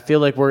 and I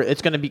feel like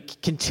it's going to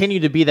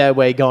continue to be that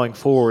way going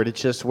forward. It's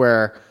just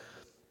where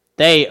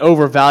they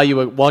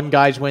overvalue one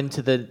guy's win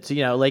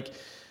to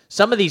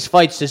some of these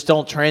fights just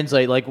don't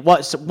translate.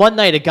 One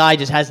night a guy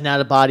just has an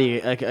out of body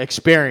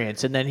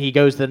experience, and then he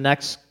goes to the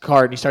next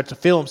card and he starts to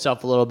feel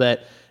himself a little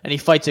bit, and he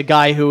fights a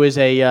guy who is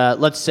a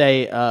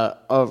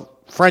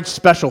French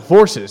Special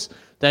Forces.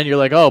 Then you're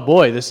like, oh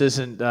boy, this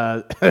isn't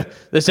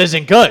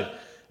good.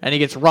 And he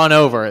gets run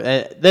over.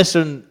 This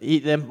one,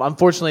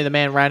 unfortunately, the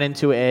man ran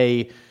into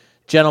a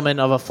gentleman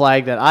of a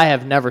flag that I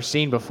have never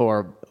seen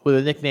before with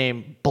a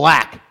nickname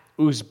Black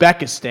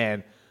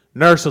Uzbekistan.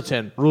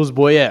 Nurselton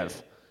Ruzboyev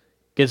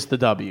gets the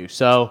W.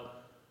 So,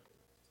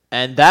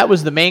 and that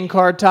was the main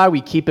card, Ty.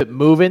 We keep it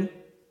moving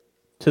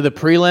to the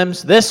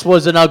prelims. This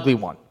was an ugly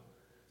one.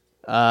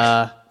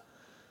 I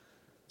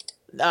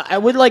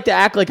would like to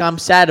act like I'm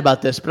sad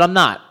about this, but I'm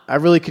not. I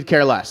really could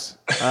care less.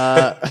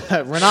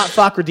 Renat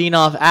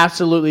Fakhretdinov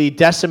absolutely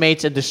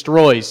decimates and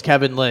destroys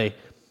Kevin Lee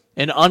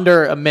in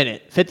under a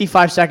minute,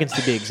 55 seconds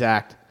to be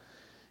exact.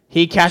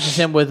 He catches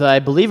him with, I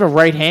believe, a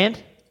right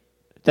hand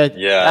that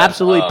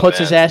absolutely puts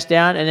his ass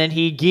down, and then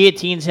he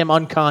guillotines him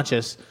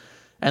unconscious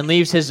and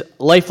leaves his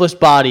lifeless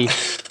body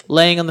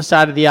laying on the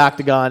side of the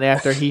octagon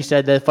after he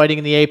said that fighting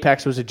in the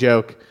Apex was a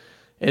joke.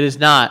 It is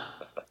not.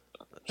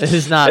 It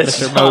is not,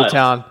 Mr.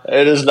 Motown.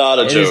 It is not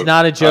a joke. It is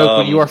not a joke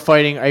when you are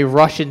fighting a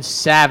Russian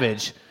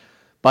savage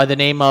by the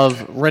name of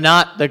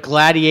Renat the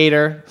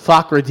Gladiator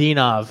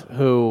Fakhretdinov,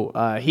 who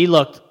he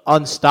looked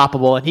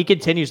unstoppable, and he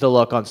continues to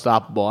look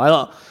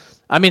unstoppable.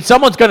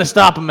 Someone's going to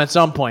stop him at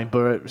some point,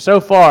 but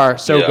so far,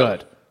 so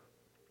good.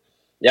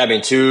 Yeah,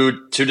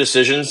 two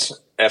decisions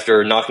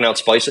after knocking out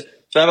Spice.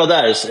 So how about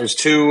that? His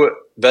two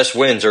best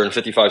wins are in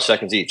 55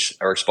 seconds each.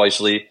 Eric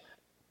Spicely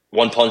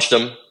one-punched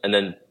him, and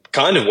then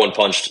kind of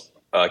one-punched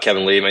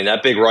Kevin Lee.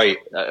 That big right,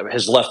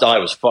 his left eye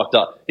was fucked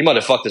up. He might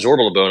have fucked his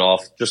orbital bone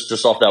off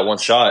just off that one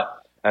shot.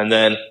 And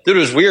then, dude, it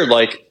was weird.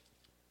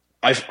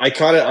 I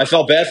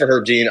felt bad for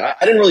Herb Dean. I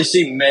didn't really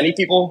see many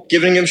people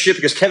giving him shit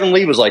because Kevin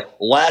Lee was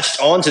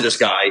latched onto this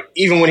guy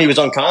even when he was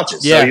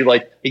unconscious. Yeah. So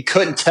he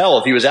couldn't tell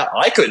if he was out.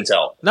 I couldn't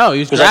tell. No, he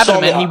was grabbing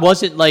him, and he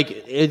wasn't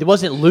it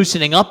wasn't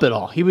loosening up at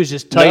all. He was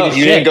just tight as shit.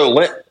 He didn't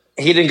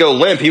go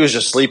limp. He was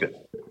just sleeping.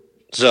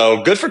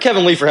 So good for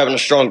Kevin Lee for having a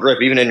strong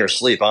grip even in your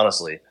sleep,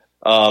 honestly.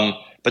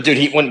 But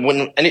dude,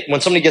 when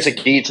somebody gets a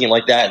guillotine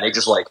like that and they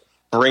just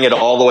bring it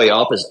all the way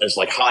up as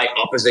like high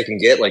up as they can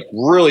get, like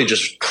really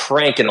just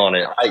cranking on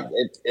it.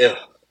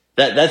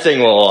 That thing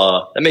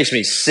will that makes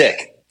me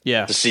sick.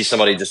 Yeah, to see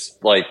somebody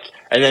just like,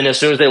 and then as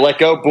soon as they let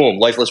go, boom,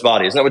 lifeless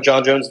body. Isn't that what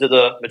John Jones did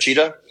to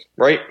Machida?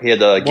 Right, he had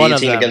the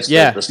guillotine against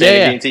the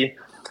standing guillotine,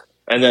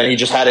 and then he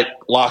just had it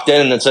locked in,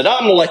 and then said,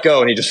 "I'm gonna let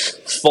go," and he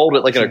just folded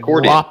it like an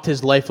accordion. Dropped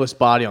his lifeless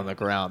body on the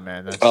ground,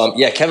 man.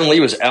 Kevin Lee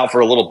was out for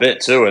a little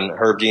bit too, and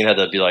Herb Dean had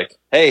to be like,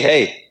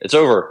 "Hey, it's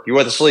over. You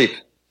went to sleep."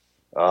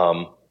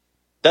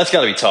 That's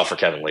got to be tough for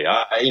Kevin Lee.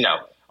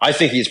 I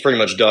think he's pretty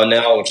much done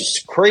now, which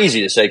is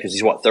crazy to say because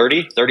he's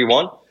 30,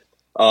 31.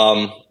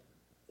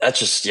 That's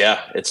just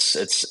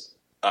it's.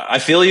 I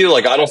feel you.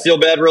 Like I don't feel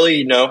bad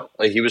really.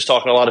 Like he was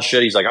talking a lot of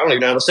shit. He's like, I don't even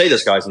know how to say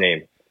this guy's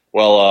name.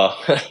 Well,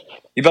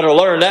 you better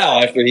learn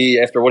now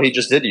after what he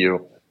just did to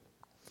you.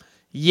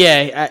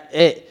 Yeah,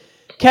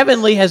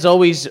 Kevin Lee has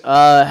always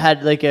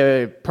had like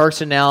a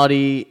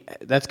personality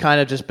that's kind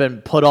of just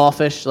been put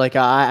offish. Like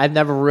I've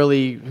never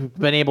really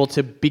been able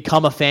to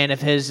become a fan of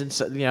his, and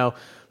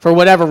for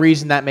whatever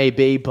reason that may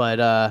be.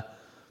 But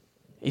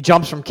he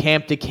jumps from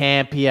camp to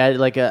camp. He had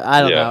like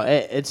I don't know.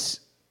 It's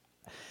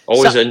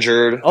always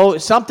injured. Oh,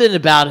 something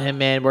about him,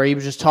 man, where he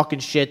was just talking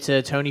shit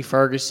to Tony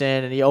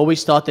Ferguson, and he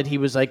always thought that he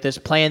was like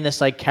playing this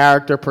like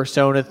character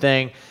persona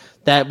thing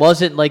that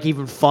wasn't like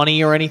even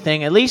funny or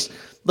anything. At least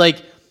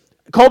like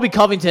Colby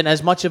Covington,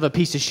 as much of a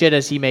piece of shit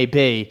as he may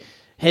be,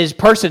 his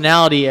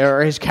personality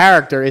or his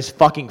character is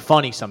fucking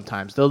funny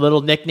sometimes. The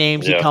little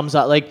nicknames he comes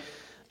up like,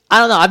 I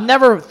don't know. I've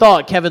never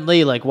thought Kevin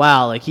Lee like,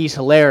 wow, like he's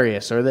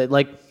hilarious, or that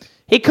like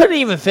he couldn't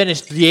even finish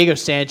Diego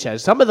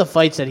Sanchez. Some of the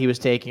fights that he was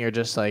taking are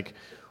just like,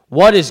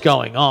 what is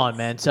going on,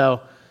 man?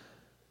 So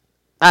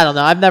I don't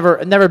know. I've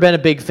never been a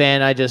big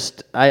fan. I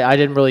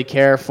didn't really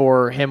care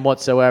for him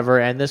whatsoever,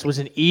 and this was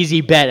an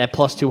easy bet at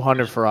plus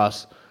 200 for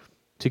us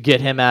to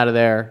get him out of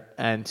there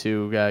and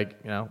to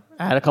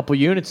add a couple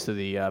units to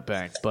the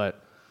bank.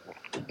 But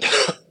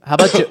how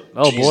about you?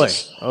 Oh boy!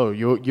 Oh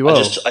you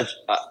owe.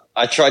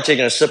 I tried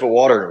taking a sip of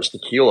water and it was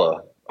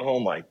tequila. Oh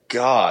my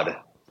god,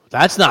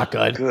 that's not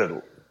good.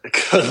 Good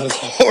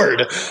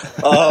lord.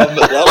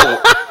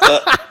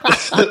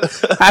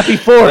 Happy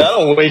 4th.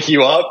 That'll wake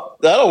you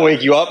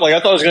up. Like I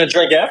thought I was going to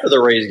drink after the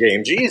Rays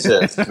game.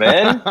 Jesus,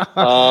 man.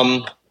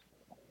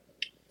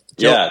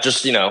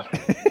 Just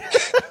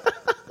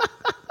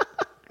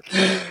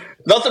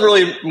nothing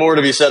really more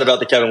to be said about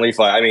the Kevin Lee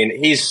fight. I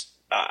mean,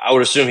 I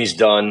would assume he's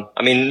done.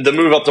 I mean, the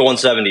move up to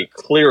 170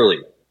 clearly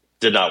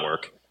did not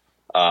work.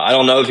 I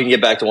don't know if he can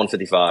get back to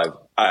 155.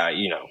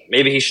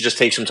 Maybe he should just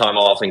take some time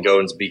off and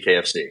go into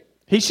BKFC.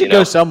 He should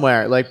go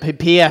somewhere like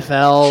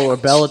PFL or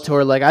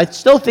Bellator. Like I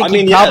still think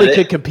he probably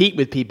could compete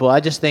with people.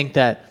 I just think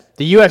that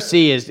the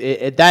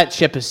UFC that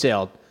ship has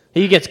sailed.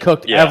 He gets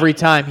cooked every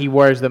time he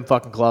wears them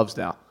fucking gloves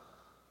now.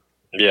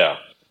 Yeah.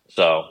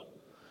 So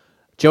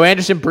Joe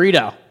Anderson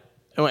Brito,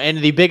 and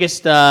the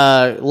biggest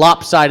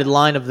lopsided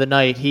line of the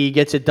night. He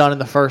gets it done in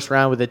the first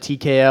round with a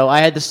TKO.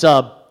 I had the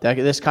sub.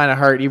 This kind of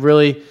hurt. He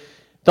really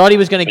thought he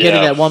was going to get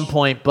it at one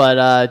point,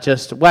 but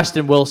just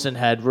Weston Wilson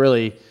had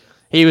really.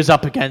 He was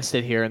up against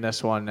it here in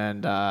this one,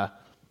 and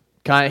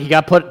he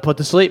got put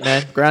to sleep,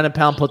 man. Ground and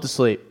pound put to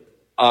sleep.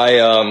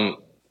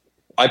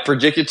 I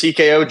predicted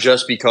TKO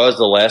just because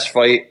the last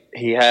fight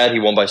he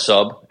won by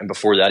sub, and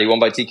before that he won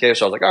by TKO.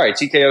 So I was like, all right,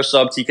 TKO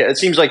sub, TKO. It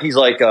seems like he's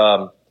like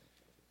a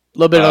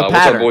little bit of a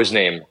pattern.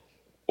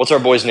 What's our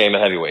boy's name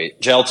at heavyweight?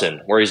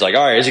 Gelton, where he's like,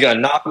 all right, is he going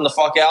to knock him the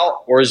fuck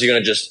out, or is he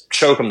going to just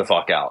choke him the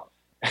fuck out?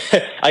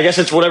 I guess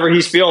it's whatever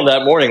he's feeling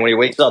that morning when he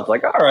wakes up.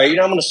 Like, all right,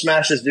 I'm going to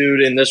smash this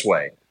dude in this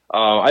way.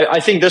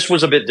 I think this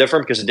was a bit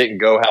different because it didn't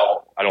go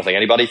how I don't think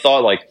anybody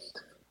thought. Like,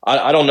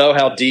 I don't know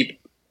how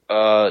deep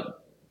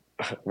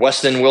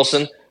Weston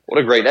Wilson.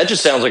 That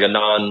just sounds like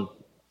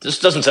this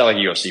doesn't sound like a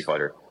UFC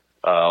fighter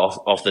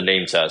off the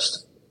name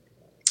test.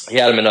 He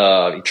had him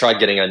he tried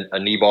getting a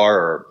knee bar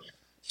or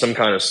some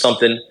kind of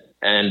something.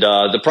 And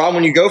the problem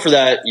when you go for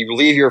that, you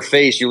leave your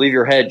face, you leave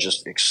your head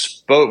just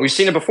exposed. We've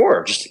seen it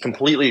before, just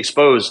completely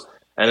exposed.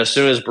 And as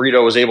soon as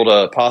Brito was able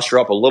to posture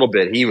up a little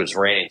bit, he was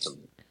raining some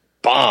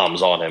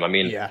bombs on him. I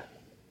mean, he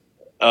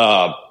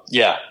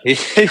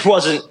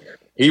wasn't.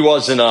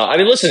 I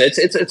mean, listen,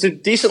 it's a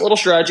decent little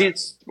strategy.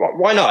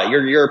 Why not?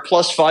 You're a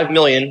plus 5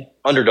 million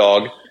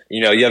underdog.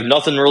 You have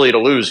nothing really to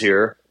lose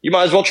here. You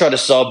might as well try to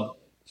sub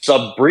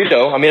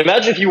Brito. I mean,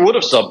 imagine if you would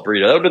have subbed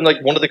Brito. That would have been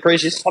like one of the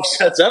craziest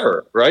upsets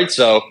ever, right?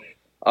 So,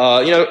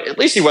 at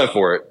least he went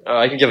for it.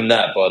 I can give him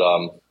that. But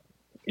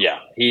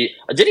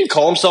did he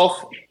call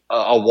himself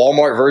a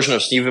Walmart version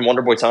of Stephen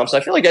Wonderboy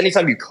Thompson? I feel like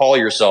anytime you call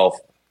yourself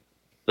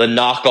the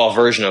knockoff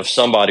version of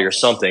somebody or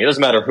something, it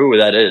doesn't matter who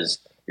that is.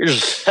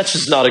 That's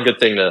just not a good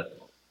thing to.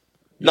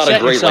 Not a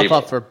great yourself label.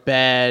 Up for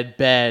bad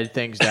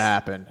things to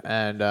happen.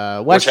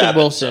 And Weston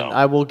Wilson,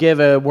 I will give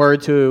a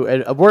word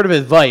of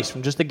advice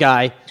from just a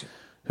guy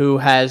who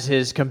has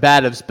his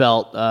combatives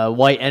belt,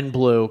 white and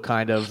blue,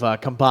 kind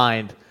of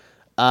combined.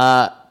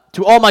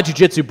 To all my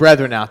jiu-jitsu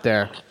brethren out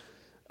there,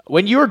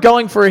 when you are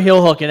going for a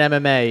heel hook in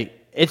MMA,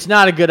 it's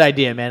not a good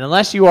idea, man.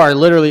 Unless you are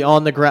literally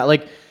on the ground.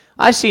 Like,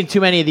 I've seen too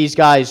many of these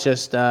guys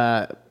just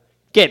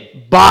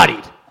get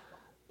bodied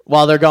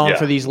while they're going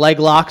for these leg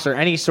locks or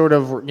any sort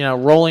of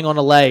rolling on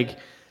a leg,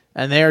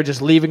 and they're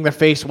just leaving their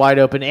face wide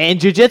open. And in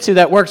jiu-jitsu,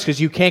 that works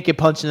because you can't get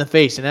punched in the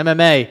face. In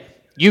MMA,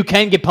 you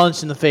can get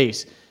punched in the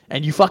face,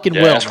 and you fucking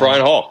will. Ask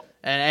Ryan Hall.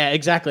 And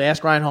exactly,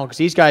 ask Ryan Hall, because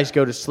these guys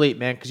go to sleep,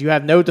 man, because you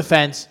have no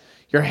defense.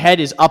 Your head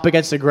is up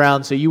against the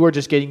ground, so you are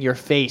just getting your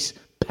face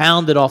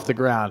pounded off the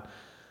ground.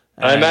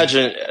 I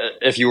imagine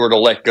if you were to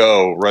let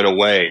go right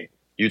away,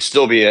 you'd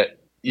still be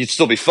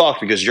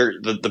fucked because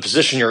the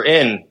position you're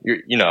in.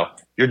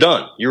 You're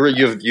done. You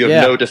have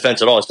no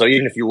defense at all. So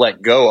even if you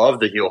let go of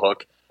the heel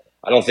hook,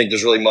 I don't think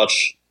there's really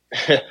much.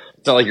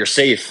 It's not like you're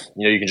safe.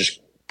 You can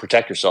just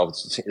protect yourself.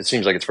 It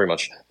seems like it's pretty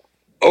much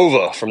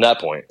over from that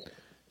point.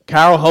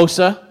 Carol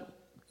Hosa,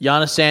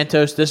 Yana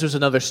Santos. This was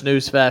another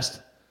snooze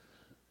fest.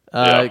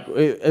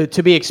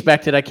 To be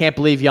expected. I can't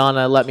believe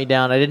Yana let me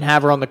down. I didn't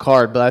have her on the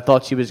card, but I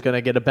thought she was going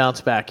to get a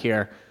bounce back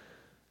here.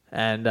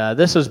 And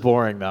this was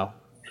boring, though.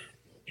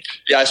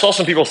 Yeah, I saw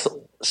some people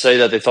say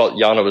that they thought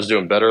Yana was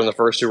doing better in the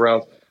first 2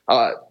 rounds.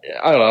 I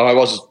don't know. I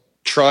was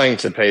trying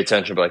to pay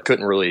attention, but I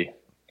couldn't really.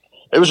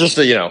 It was just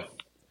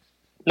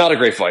not a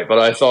great fight. But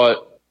I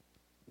thought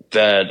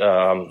that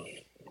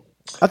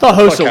I thought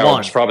Hosa Carol won.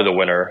 was probably the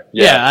winner.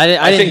 Yeah,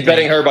 I think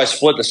betting her by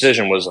split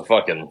decision was a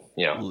fucking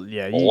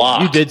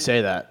lock. You did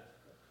say that.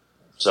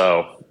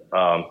 So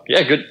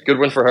good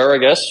win for her, I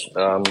guess.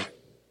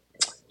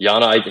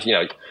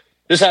 Yana,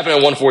 this happened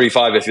at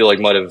 145. I feel like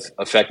might have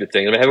affected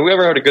things. I mean, have we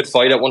ever had a good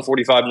fight at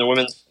 145 in the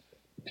women's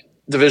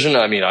division?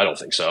 I mean, I don't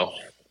think so.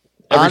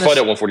 Every fight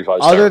at 145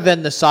 is other terrible.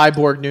 than the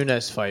Cyborg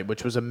Nunes fight,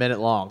 which was a minute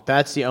long.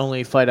 That's the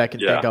only fight I can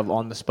think of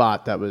on the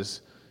spot that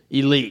was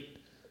elite.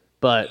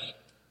 But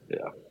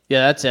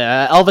that's it.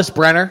 Elvis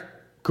Brenner,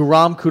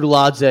 Guram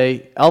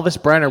Kudladze,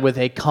 Elvis Brenner with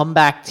a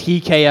comeback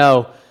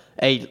TKO,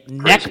 a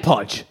neck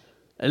punch,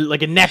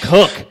 like a neck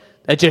hook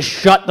that just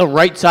shut the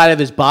right side of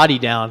his body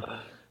down.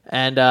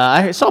 And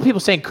I saw people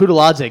saying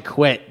Kudladze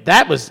quit.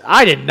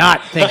 I did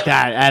not think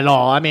that at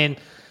all. I mean,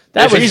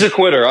 if he's a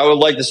quitter, I would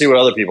like to see what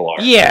other people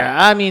are. Yeah,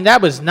 I mean,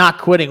 that was not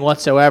quitting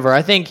whatsoever.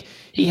 I think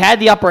he had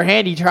the upper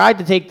hand. He tried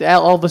to take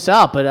Elvis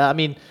out, but I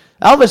mean,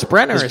 Elvis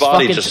Brenner is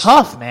fucking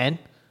tough, man.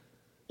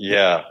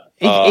 Yeah.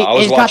 I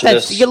was watching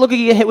this. You look at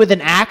get hit with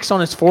an axe on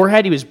his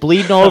forehead. He was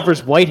bleeding all over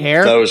his white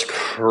hair. That was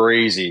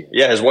crazy.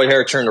 Yeah, his white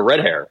hair turned to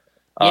red hair.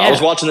 I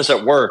was watching this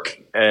at work,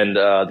 and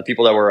the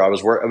people that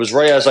it was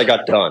right as I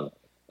got done.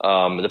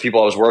 The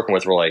people I was working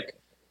with were like,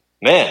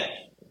 man,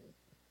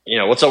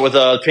 what's up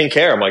with pink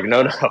hair? I'm like,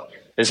 no,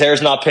 his hair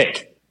is not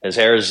pink. His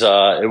hair is,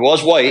 it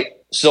was white,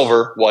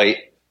 silver, white,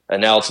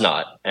 and now it's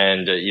not.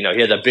 And, he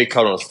had that big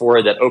cut on his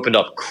forehead that opened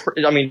up.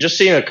 Just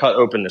seeing a cut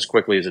open as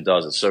quickly as it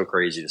does, it's so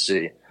crazy to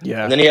see.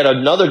 Yeah. And then he had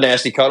another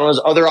nasty cut on his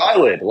other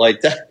eyelid.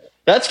 Like,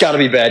 that's got to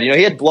be bad.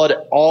 He had blood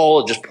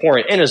all just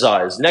pouring in his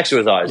eyes, next to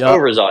his eyes,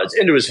 over his eyes,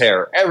 into his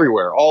hair,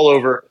 everywhere, all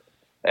over.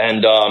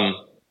 And,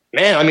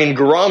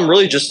 Guram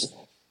really just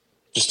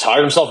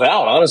tired himself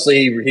out.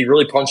 Honestly, he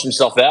really punched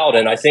himself out.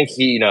 And I think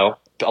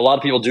a lot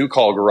of people do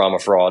call Guram a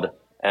fraud.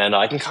 And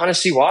I can kind of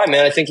see why,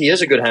 man. I think he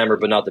is a good hammer,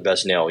 but not the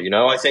best nail.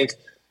 I think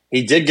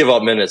he did give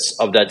up minutes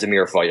of that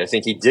Demir fight. I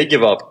think he did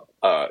give up.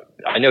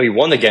 I know he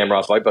won the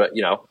Gamrot fight, but,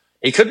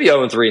 he could be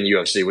 0-3 in the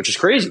UFC, which is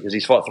crazy because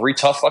he's fought 3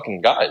 tough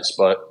fucking guys.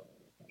 But,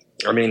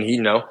 I mean,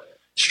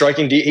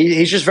 striking,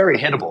 he's just very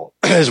hittable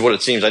is what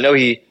it seems. I know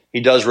he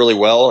does really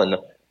well. And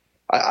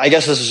I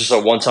guess this is just a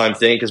one-time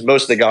thing because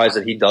most of the guys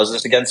that he does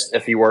this against,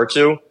 if he were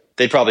to,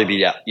 they'd probably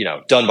be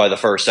done by the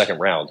first, second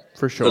round.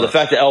 For sure. So the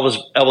fact that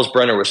Elvis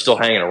Brenner was still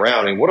hanging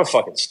around, I mean, what a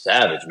fucking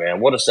savage, man.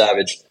 What a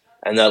savage.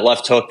 And that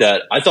left hook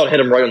that I thought hit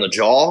him right on the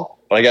jaw,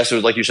 but I guess it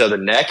was, like you said, the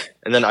neck.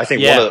 And then I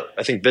think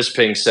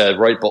Bisping said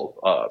right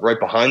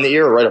behind the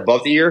ear or right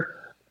above the ear.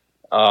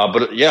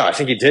 But I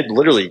think he did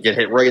literally get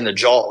hit right in the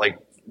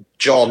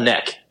jaw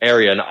neck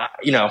area. And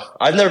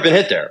I've never been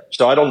hit there,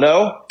 so I don't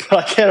know, but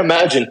I can't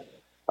imagine.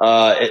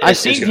 I've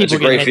seen people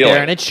get hit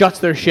there, and it shuts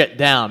their shit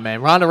down,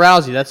 man. Ronda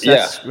Rousey,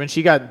 that's when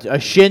she got a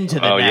shin to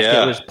the neck.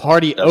 It was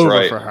party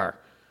over for her.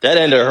 That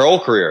ended her whole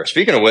career.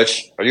 Speaking of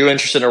which, are you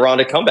interested in a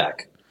Ronda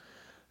comeback?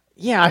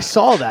 Yeah, I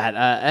saw that,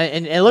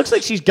 and it looks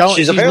like she's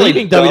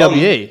leaving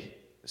WWE.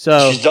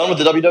 So she's done with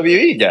the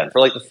WWE again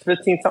for like the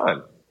 15th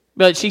time.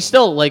 But she's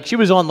still she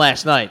was on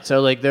last night,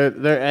 so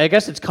they're I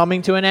guess it's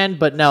coming to an end.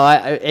 But no,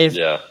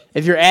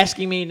 if you're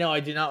asking me, no, I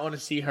do not want to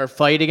see her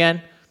fight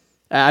again.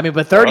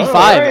 But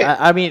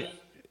 35, right.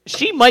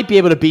 She might be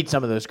able to beat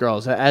some of those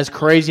girls. As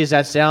crazy as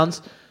that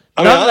sounds,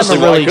 none of them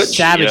are really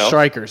savage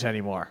strikers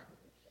anymore.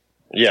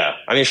 Yeah,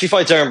 if she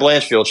fights Erin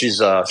Blanchfield,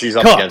 she's up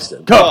against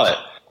him. But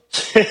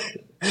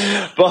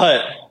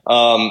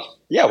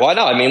why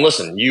not?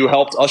 Listen, you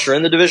helped usher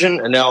in the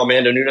division, and now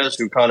Amanda Nunes,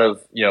 who kind of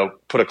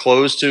put a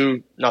close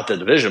to not the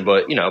division,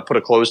 but put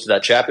a close to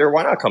that chapter.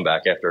 Why not come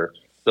back after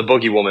the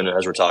Boogie Woman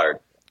has retired?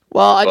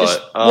 Well, I just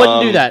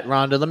wouldn't do that,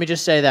 Rhonda. Let me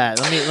just say that.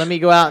 Let me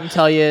go out and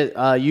tell you.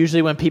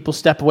 Usually, when people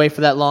step away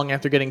for that long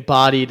after getting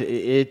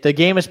bodied, the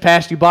game has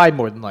passed you by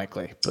more than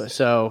likely. But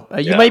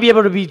you might be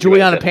able to be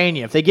Juliana Pena.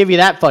 If they give you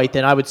that fight,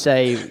 then I would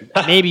say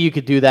maybe you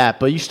could do that.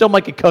 But you still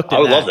might get cooked. I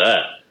would love that.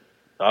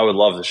 I would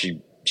love that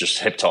she just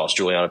hip tossed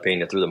Juliana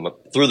Pena through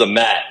the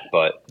mat.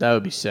 But that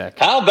would be sick.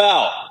 How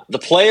about the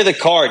play of the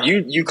card?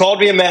 You called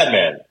me a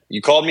madman.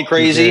 You called me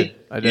crazy.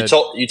 I did.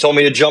 You told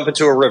me to jump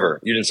into a river.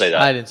 You didn't say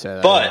that. I didn't say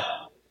that. But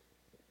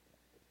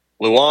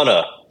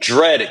Luana,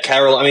 Dread,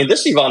 Carol. I mean,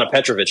 this Ivana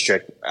Petrovic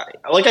chick,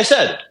 like I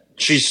said,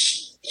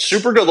 she's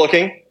super good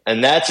looking,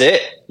 and that's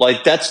it.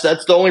 Like, that's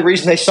the only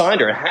reason they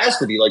signed her. It has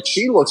to be. Like,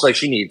 she looks like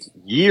she needs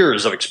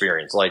years of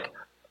experience. Like,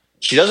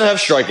 she doesn't have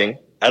striking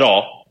at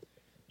all.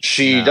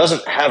 She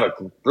doesn't have a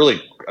really.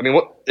 I mean,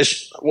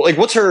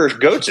 what's her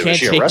go-to? Is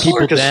she a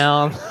wrestler?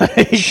 Down.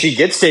 She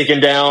gets taken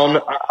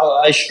down.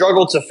 I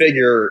struggle to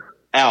figure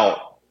out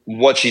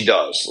what she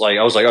does. Like,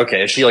 I was like,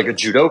 okay, is she like a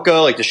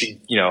judoka? Like, does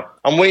she,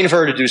 I'm waiting for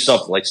her to do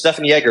something. Like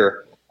Stephanie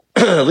Yeager,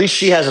 at least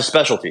she has a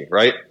specialty,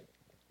 right?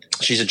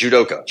 She's a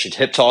judoka. She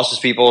hip tosses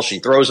people. She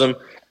throws them.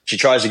 She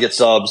tries to get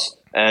subs,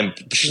 and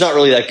she's not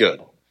really that good.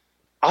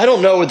 I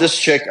don't know with this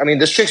chick. I mean,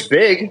 this chick's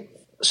big,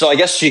 so I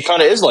guess she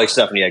kind of is like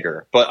Stephanie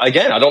Yeager. But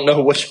again, I don't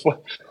know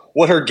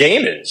what her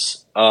game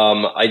is.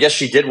 I guess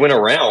she did win a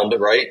round,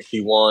 right?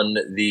 She won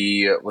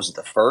was it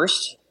the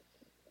first?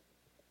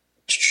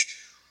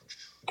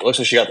 It looks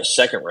like she got the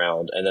second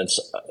round, and then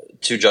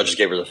two judges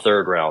gave her the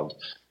third round.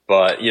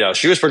 But,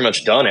 she was pretty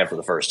much done after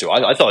the first two.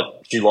 I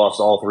thought she lost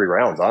all 3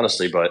 rounds,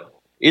 honestly. But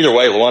either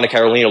way, Luana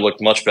Carolina looked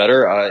much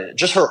better.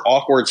 Just her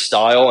awkward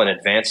style and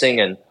advancing,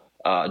 and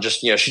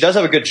she does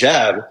have a good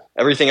jab.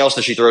 Everything else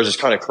that she throws is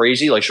kind of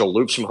crazy. Like, she'll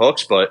loop some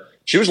hooks, but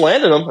she was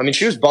landing them. I mean,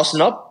 she was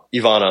busting up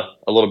Ivana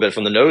a little bit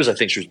from the nose. I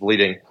think she was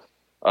bleeding.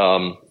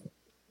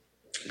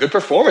 Good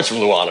performance from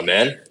Luana,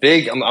 man.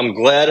 Big. I'm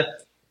glad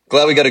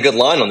we got a good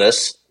line on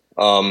this.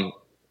 I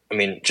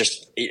mean,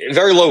 just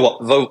very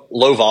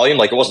low volume.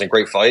 Like, it wasn't a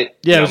great fight.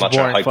 Yeah, I'm not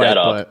trying to hype that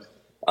up.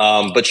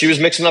 But she was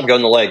mixing up,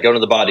 going to the leg, going to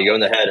the body, going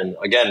to the head. And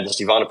again,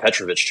 this Ivana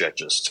Petrovic chick,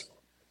 just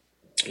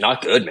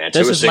not good, man.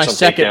 This is my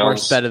second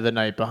worst bet of the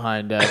night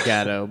behind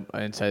Gatto.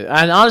 And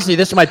honestly,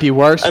 this might be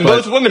worse. And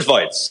both women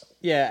fights.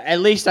 Yeah,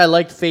 at least I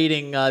liked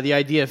fading the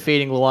idea of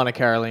fading Luana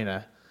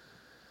Carolina.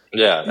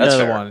 Yeah, that's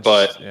fair.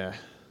 But yeah.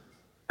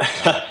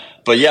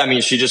 But yeah, I mean,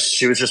 she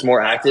was just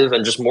more active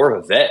and just more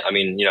of a vet. I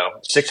mean,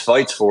 6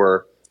 fights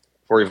for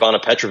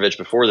Ivana Petrovic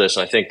before this.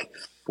 And I think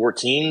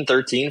 14,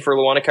 13 for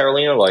Luana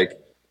Carolina. Like,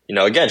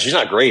 again, she's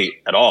not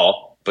great at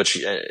all, but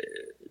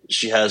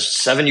she has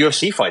 7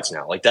 UFC fights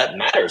now. Like, that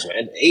matters,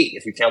 man. 8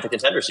 if you count the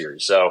Contender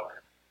Series. So,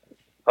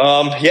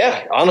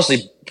 yeah,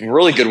 honestly,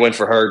 really good win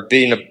for her,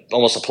 being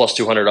almost a plus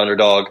 200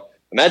 underdog.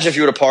 Imagine if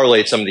you would have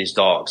parlayed some of these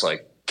dogs,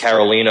 like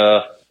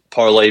Carolina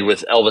parlayed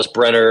with Elvis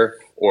Brenner,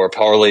 or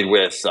parlayed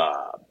with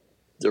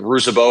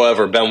Rusaboev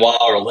or Benoit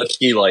or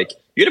Lipsky. Like,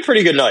 you had a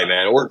pretty good night,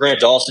 man. Or Grant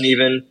Dawson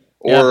even,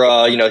 or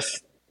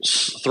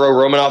throw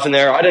Romanov in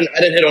there. I didn't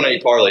hit on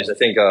any parlays. I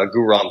think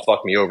Guram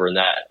fucked me over in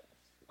that.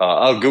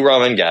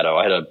 Guram and Gatto.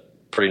 I had a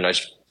pretty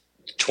nice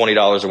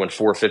 $20 to win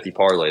 $450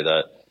 parlay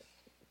that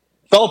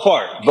fell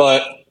apart.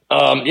 But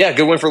yeah,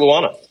 good win for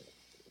Luana.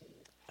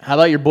 How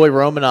about your boy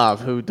Romanov,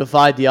 who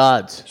defied the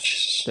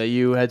odds that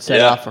you had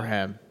set out for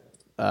him?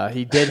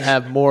 He did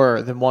have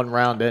more than 1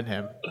 round in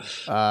him,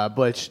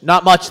 but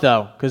not much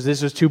though, because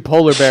this was 2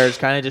 polar bears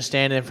kind of just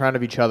standing in front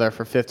of each other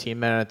for 15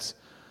 minutes.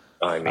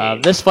 I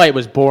mean, this fight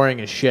was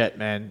boring as shit,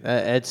 man.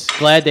 It's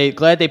glad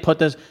they put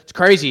this. It's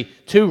crazy.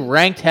 2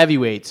 ranked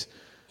heavyweights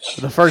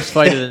for the first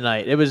fight of the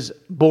night. It was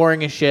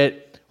boring as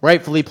shit.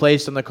 Rightfully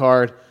placed on the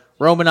card.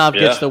 Romanov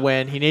gets the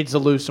win. He needs to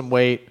lose some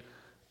weight.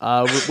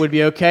 Would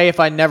be okay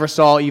if I never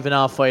saw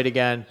Ivanov fight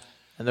again.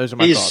 And those are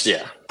my thoughts.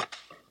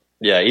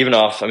 Yeah,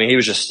 Ivanov, I mean, he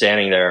was just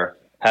standing there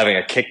having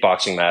a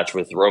kickboxing match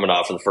with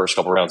Romanov for the first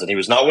couple rounds, and he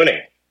was not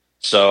winning.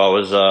 So I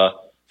was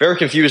very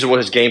confused at what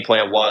his game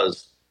plan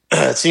was.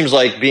 It seems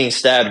like being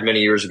stabbed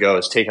many years ago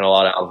has taken a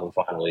lot out of him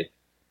finally.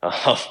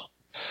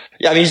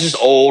 Yeah, I mean, he's just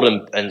old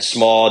and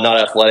small, not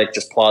athletic,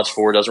 just plods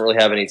forward, doesn't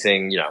really have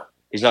anything,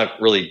 he's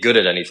not really good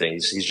at anything.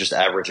 He's just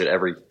average at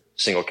every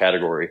single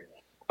category.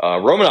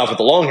 Romanov with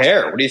the long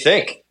hair, what do you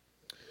think?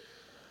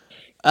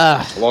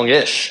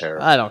 Longish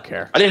hair. I don't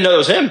care. I didn't know it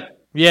was him.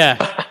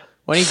 Yeah.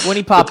 When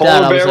he popped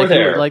out, I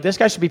was like, this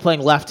guy should be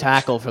playing left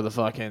tackle for the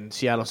fucking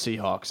Seattle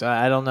Seahawks.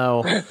 I don't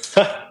know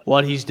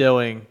what he's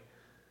doing.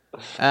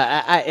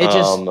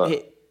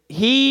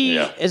 He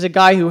is a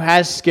guy who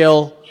has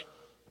skill,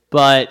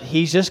 but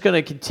he's just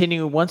going to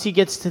continue. Once he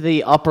gets to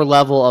the upper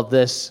level of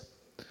this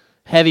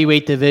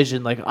heavyweight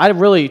division, like,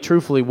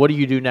 truthfully, what do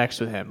you do next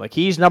with him? Like,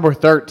 he's number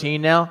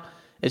 13 now.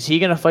 Is he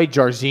going to fight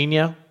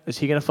Jairzinho? Is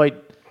he going to fight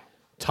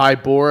Ty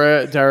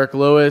Bora, Derek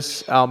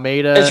Lewis,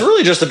 Almeida? It's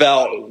really just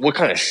about what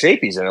kind of shape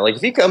he's in. Like,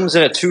 if he comes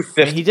in at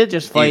 250, he did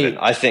just fight. Even,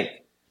 I think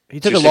he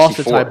took a loss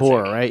to Ty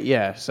Bora, right?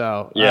 Yeah.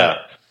 So yeah,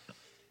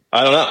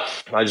 I don't know.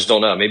 I just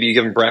don't know. Maybe you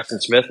give him Braxton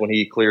Smith when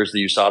he clears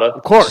the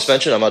USADA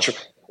suspension. I'm not sure,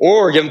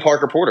 or give him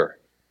Parker Porter.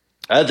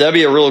 That'd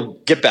be a real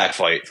get back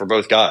fight for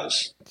both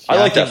guys. Yeah, I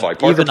like that fight.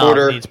 Parker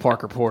Porter needs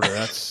Parker Porter.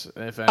 That's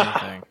if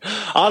anything.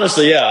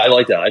 Honestly, yeah, I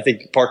like that. I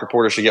think Parker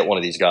Porter should get one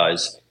of these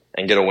guys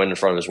and get a win in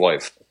front of his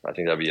wife. I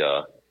think that'd be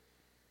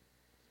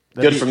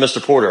good for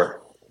Mr. Porter.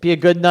 Be a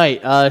good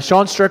night.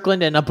 Sean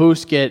Strickland and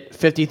Abus get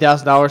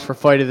 $50,000 for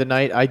fight of the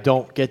night. I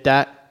don't get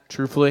that,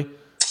 truthfully.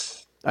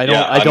 I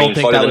don't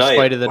think that was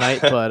fight of the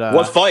night. But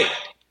what fight?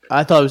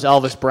 I thought it was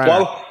Elvis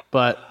Brenner.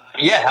 But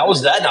yeah, how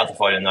was that not the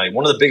fight of the night?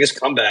 One of the biggest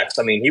comebacks.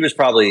 I mean, he was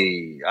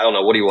probably, I don't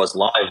know what he was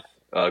live,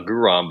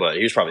 Guram, but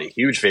he was probably a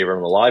huge favorite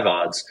on the live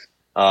odds.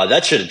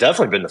 That should have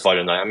definitely been the fight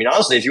of the night. I mean,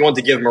 honestly, if you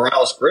wanted to give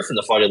Morales Griffin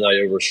the fight of the night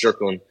over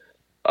Strickland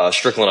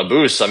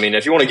Abus, I mean,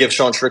 if you want to give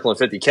Sean Strickland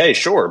 $50K,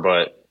 sure,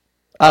 but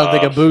I don't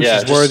think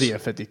Abus is worthy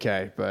of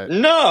 $50K. But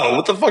no,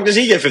 what the fuck does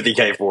he get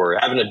 $50K for?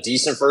 Having a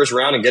decent first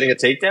round and getting a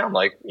takedown?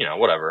 Like,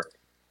 whatever.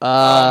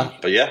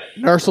 But yeah.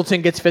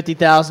 Nurselton gets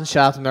 $50,000.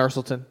 Shout out to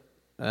Nurselton.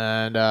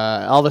 And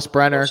Elvis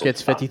Brenner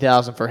gets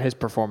 $50,000 for his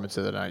performance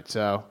of the night.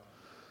 So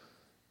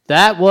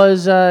that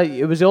was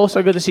it was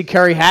also good to see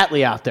Kerry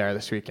Hatley out there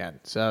this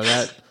weekend. So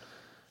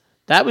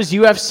that was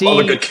UFC. Love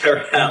a good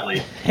Kerry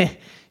Hatley.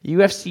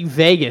 UFC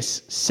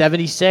Vegas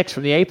 76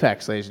 from the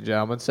Apex, ladies and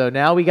gentlemen. So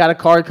now we got a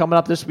card coming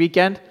up this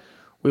weekend.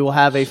 We will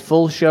have a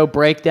full show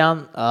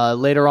breakdown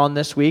later on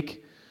this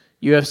week.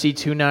 UFC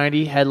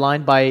 290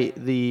 headlined by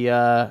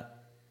the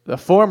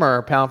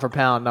former pound for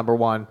pound number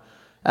one,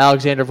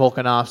 Alexander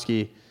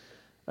Volkanovski,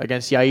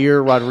 against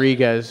Yair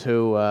Rodriguez,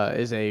 who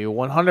is a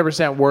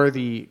 100%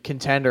 worthy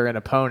contender and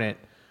opponent.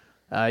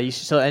 And you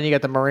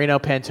got the Moreno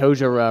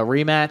Pantoja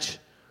rematch.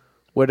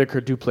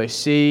 Whitaker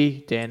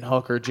Duplessis, Dan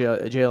Hooker,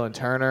 Jalen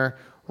Turner,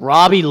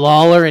 Robbie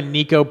Lawler, and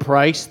Nico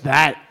Price.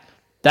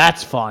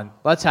 That's fun.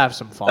 Let's have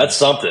some fun. That's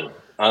something.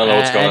 I don't know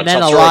what's going on. And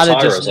then a lot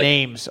of just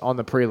names on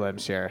the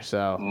prelims here.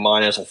 So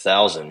minus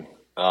 1,000.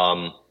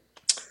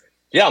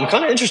 Yeah, I'm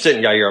kind of interested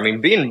in Yair. I mean,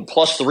 being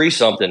 +3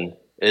 something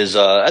is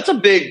that's a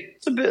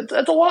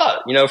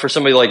lot. For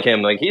somebody like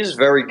him. Like, he's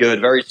very good,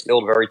 very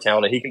skilled, very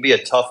talented. He can be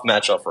a tough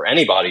matchup for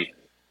anybody.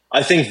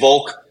 I think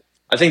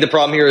the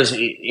problem here is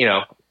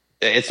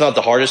it's not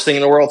the hardest thing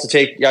in the world to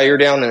take Yair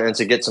down and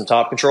to get some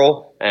top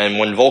control. And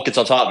when Volk gets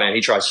on top, man,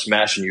 he tries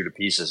smashing you to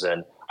pieces.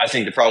 And I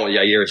think the problem with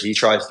Yair is he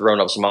tries throwing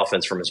up some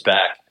offense from his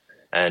back.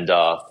 And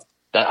I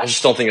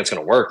just don't think it's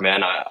going to work, man.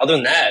 Other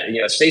than that,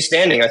 stay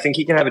standing. I think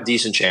he can have a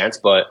decent chance,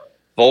 but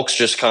Volk's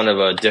just kind of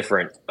a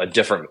different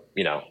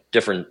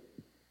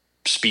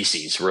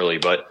species, really.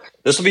 But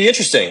this will be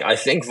interesting. I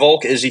think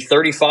Volk, is he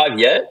 35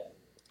 yet?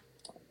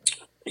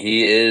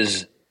 He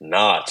is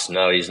not.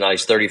 No, he's not.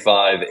 He's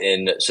 35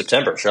 in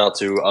September. Shout out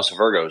to us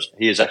Virgos.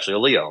 He is actually a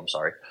Leo. I'm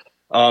sorry.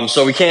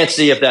 So we can't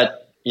see if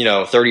that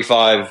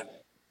 35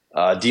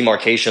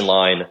 demarcation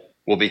line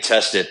will be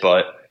tested.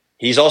 But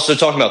he's also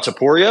talking about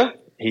Topuria.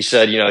 He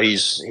said,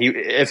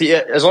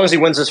 as long as he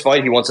wins this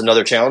fight, he wants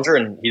another challenger,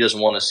 and he doesn't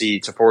want to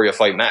see Topuria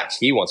fight Max.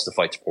 He wants to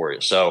fight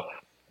Topuria. So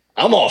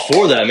I'm all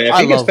for that, man. If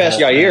he gets past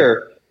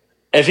Yair,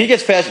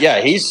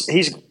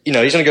 he's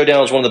going to go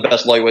down as one of the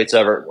best lightweights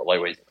ever.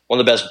 One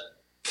of the best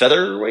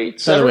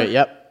featherweights. Featherweight,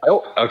 yep.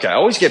 Okay, I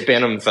always get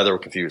bantam and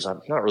featherweight confused. I'm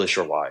not really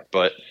sure why,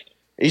 but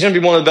he's going to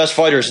be one of the best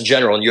fighters in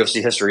general in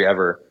UFC history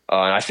ever.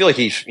 And I feel like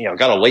he's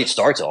got a late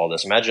start to all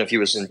this. Imagine if he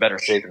was in better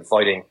shape and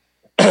fighting,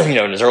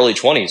 in his early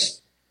 20s.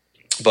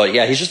 But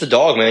yeah, he's just a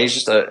dog, man. He's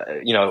just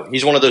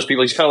he's one of those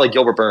people. He's kind of like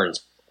Gilbert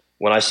Burns.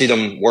 When I see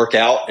them work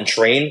out and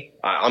train,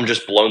 I'm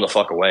just blown the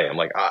fuck away. I'm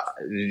like,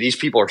 these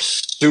people are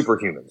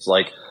superhumans.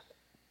 Like,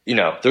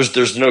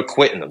 there's no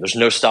quit in them. There's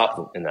no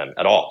stop in them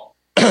at all.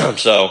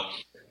 So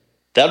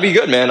that'd be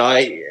good, man.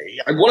 I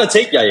want to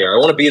take Yair. I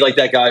want to be like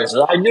that guy who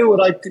says, I knew what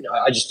I could.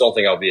 I just don't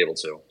think I'll be able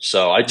to.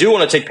 So I do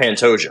want to take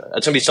Pantoja.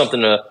 That's going to be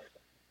something to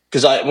 –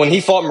 because when he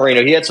fought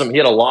Moreno, he had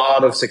a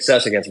lot of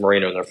success against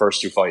Moreno in their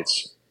first two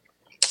fights.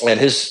 And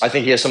I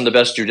think he has some of the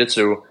best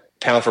jiu-jitsu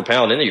pound for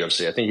pound in the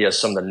UFC. I think he has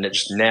some of the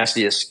just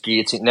nastiest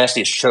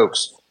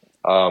chokes.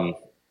 So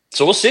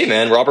we'll see,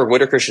 man. Robert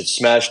Whitaker should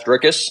smash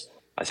Dricus.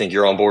 I think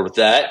you're on board with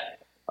that.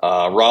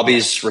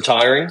 Robbie's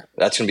retiring.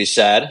 That's going to be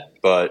sad,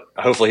 but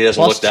hopefully he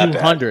doesn't look that bad.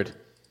 200.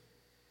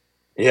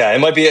 Yeah, it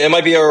might be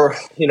might be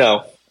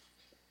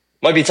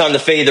time to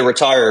fade the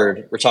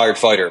retired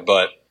fighter,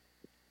 but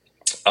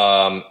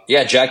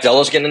Jack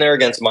Della's getting in there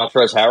against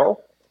Montrezl Harrell.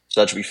 So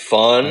that should be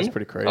fun. That's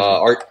pretty crazy.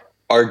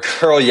 Our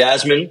girl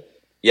Yasmin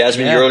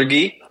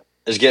Yorgi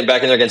is getting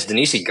back in there against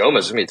Denise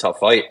Gomez. It's going to be a tough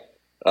fight.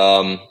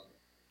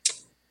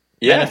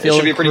 It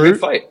should be a pretty good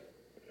fight.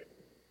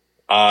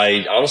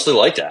 I honestly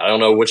like that. I don't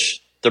know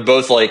which – they're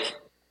both,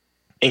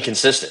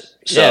 inconsistent.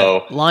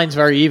 So line's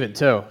very even,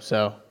 too.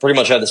 So pretty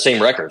much have the same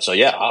record. So,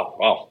 yeah,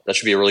 wow. That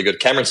should be a really good –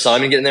 Cameron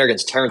Simon getting there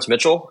against Terrence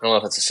Mitchell. I don't know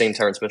if that's the same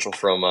Terrence Mitchell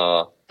from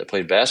that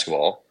played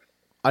basketball.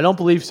 I don't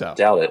believe so.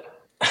 Doubt it.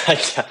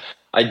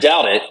 I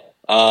doubt it.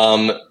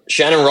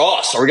 Shannon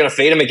Ross, are we going to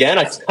fade him again?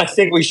 I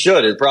think we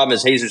should. The problem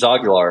is Jesus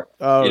Aguilar.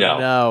 Oh,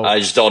 no. I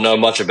just don't know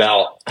much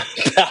about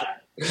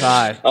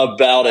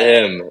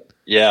him.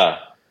 Yeah.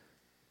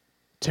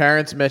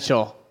 Terrence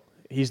Mitchell.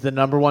 He's the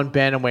number one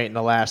bantamweight in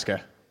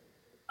Alaska.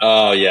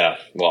 Oh, yeah.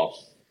 Well,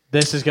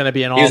 This is going to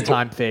be an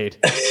all-time fade.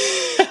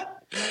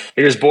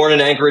 he was born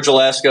in Anchorage,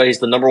 Alaska. He's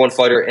the number one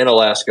fighter in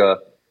Alaska.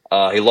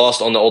 He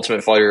lost on the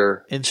Ultimate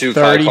Fighter In to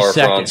 30 Kai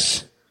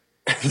seconds.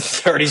 France.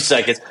 30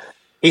 seconds.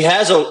 He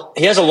has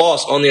a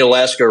loss on the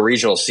Alaska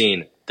regional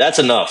scene. That's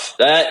enough.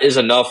 That is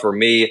enough for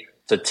me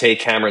to take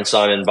Cameron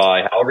Simon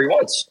by however he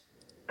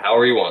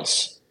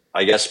wants.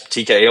 I guess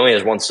TK only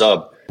has one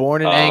sub.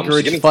 Born in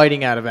Anchorage,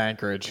 fighting out of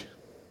Anchorage.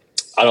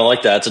 I don't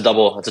like that. It's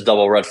a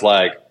double red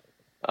flag.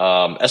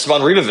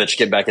 Esteban Ribovic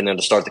get back in there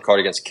to start the card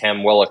against Cam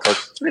Wella Kirk.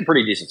 It's been a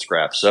pretty decent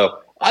scrap. So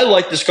I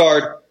like this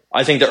card.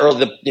 I think the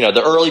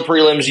early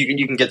prelims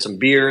you can get some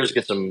beers,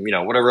 get some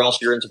whatever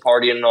else you're into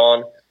partying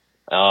on.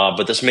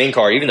 But this main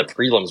card, even the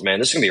prelims, man,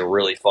 this is gonna be a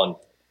really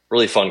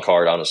fun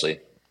card, honestly.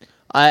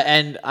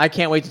 And I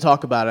can't wait to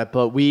talk about it,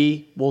 but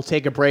we will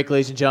take a break,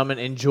 ladies and gentlemen.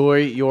 Enjoy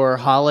your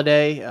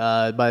holiday.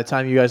 By the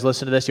time you guys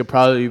listen to this, you'll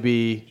probably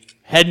be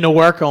heading to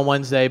work on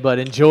Wednesday, but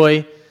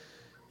enjoy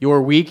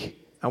your week.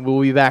 And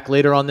we'll be back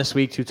later on this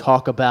week to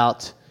talk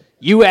about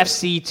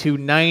UFC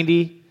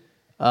 290.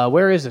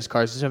 Where is this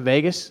card? Is this in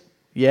Vegas?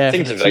 Yeah, I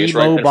think it's in Vegas,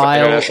 right?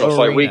 International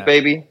Fight Week,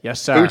 baby.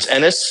 Yes, sir. Boots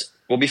Ennis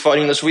will be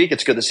fighting this week.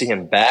 It's good to see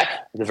him back,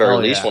 at the very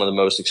least. One of the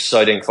most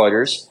exciting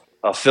fighters.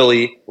 A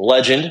Philly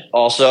legend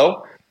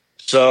also.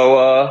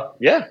 So,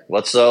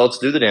 let's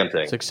do the damn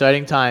thing. It's an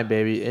exciting time,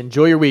 baby.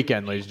 Enjoy your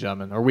weekend, ladies and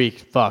gentlemen. Or week.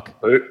 Fuck.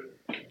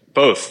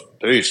 Both.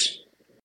 Peace.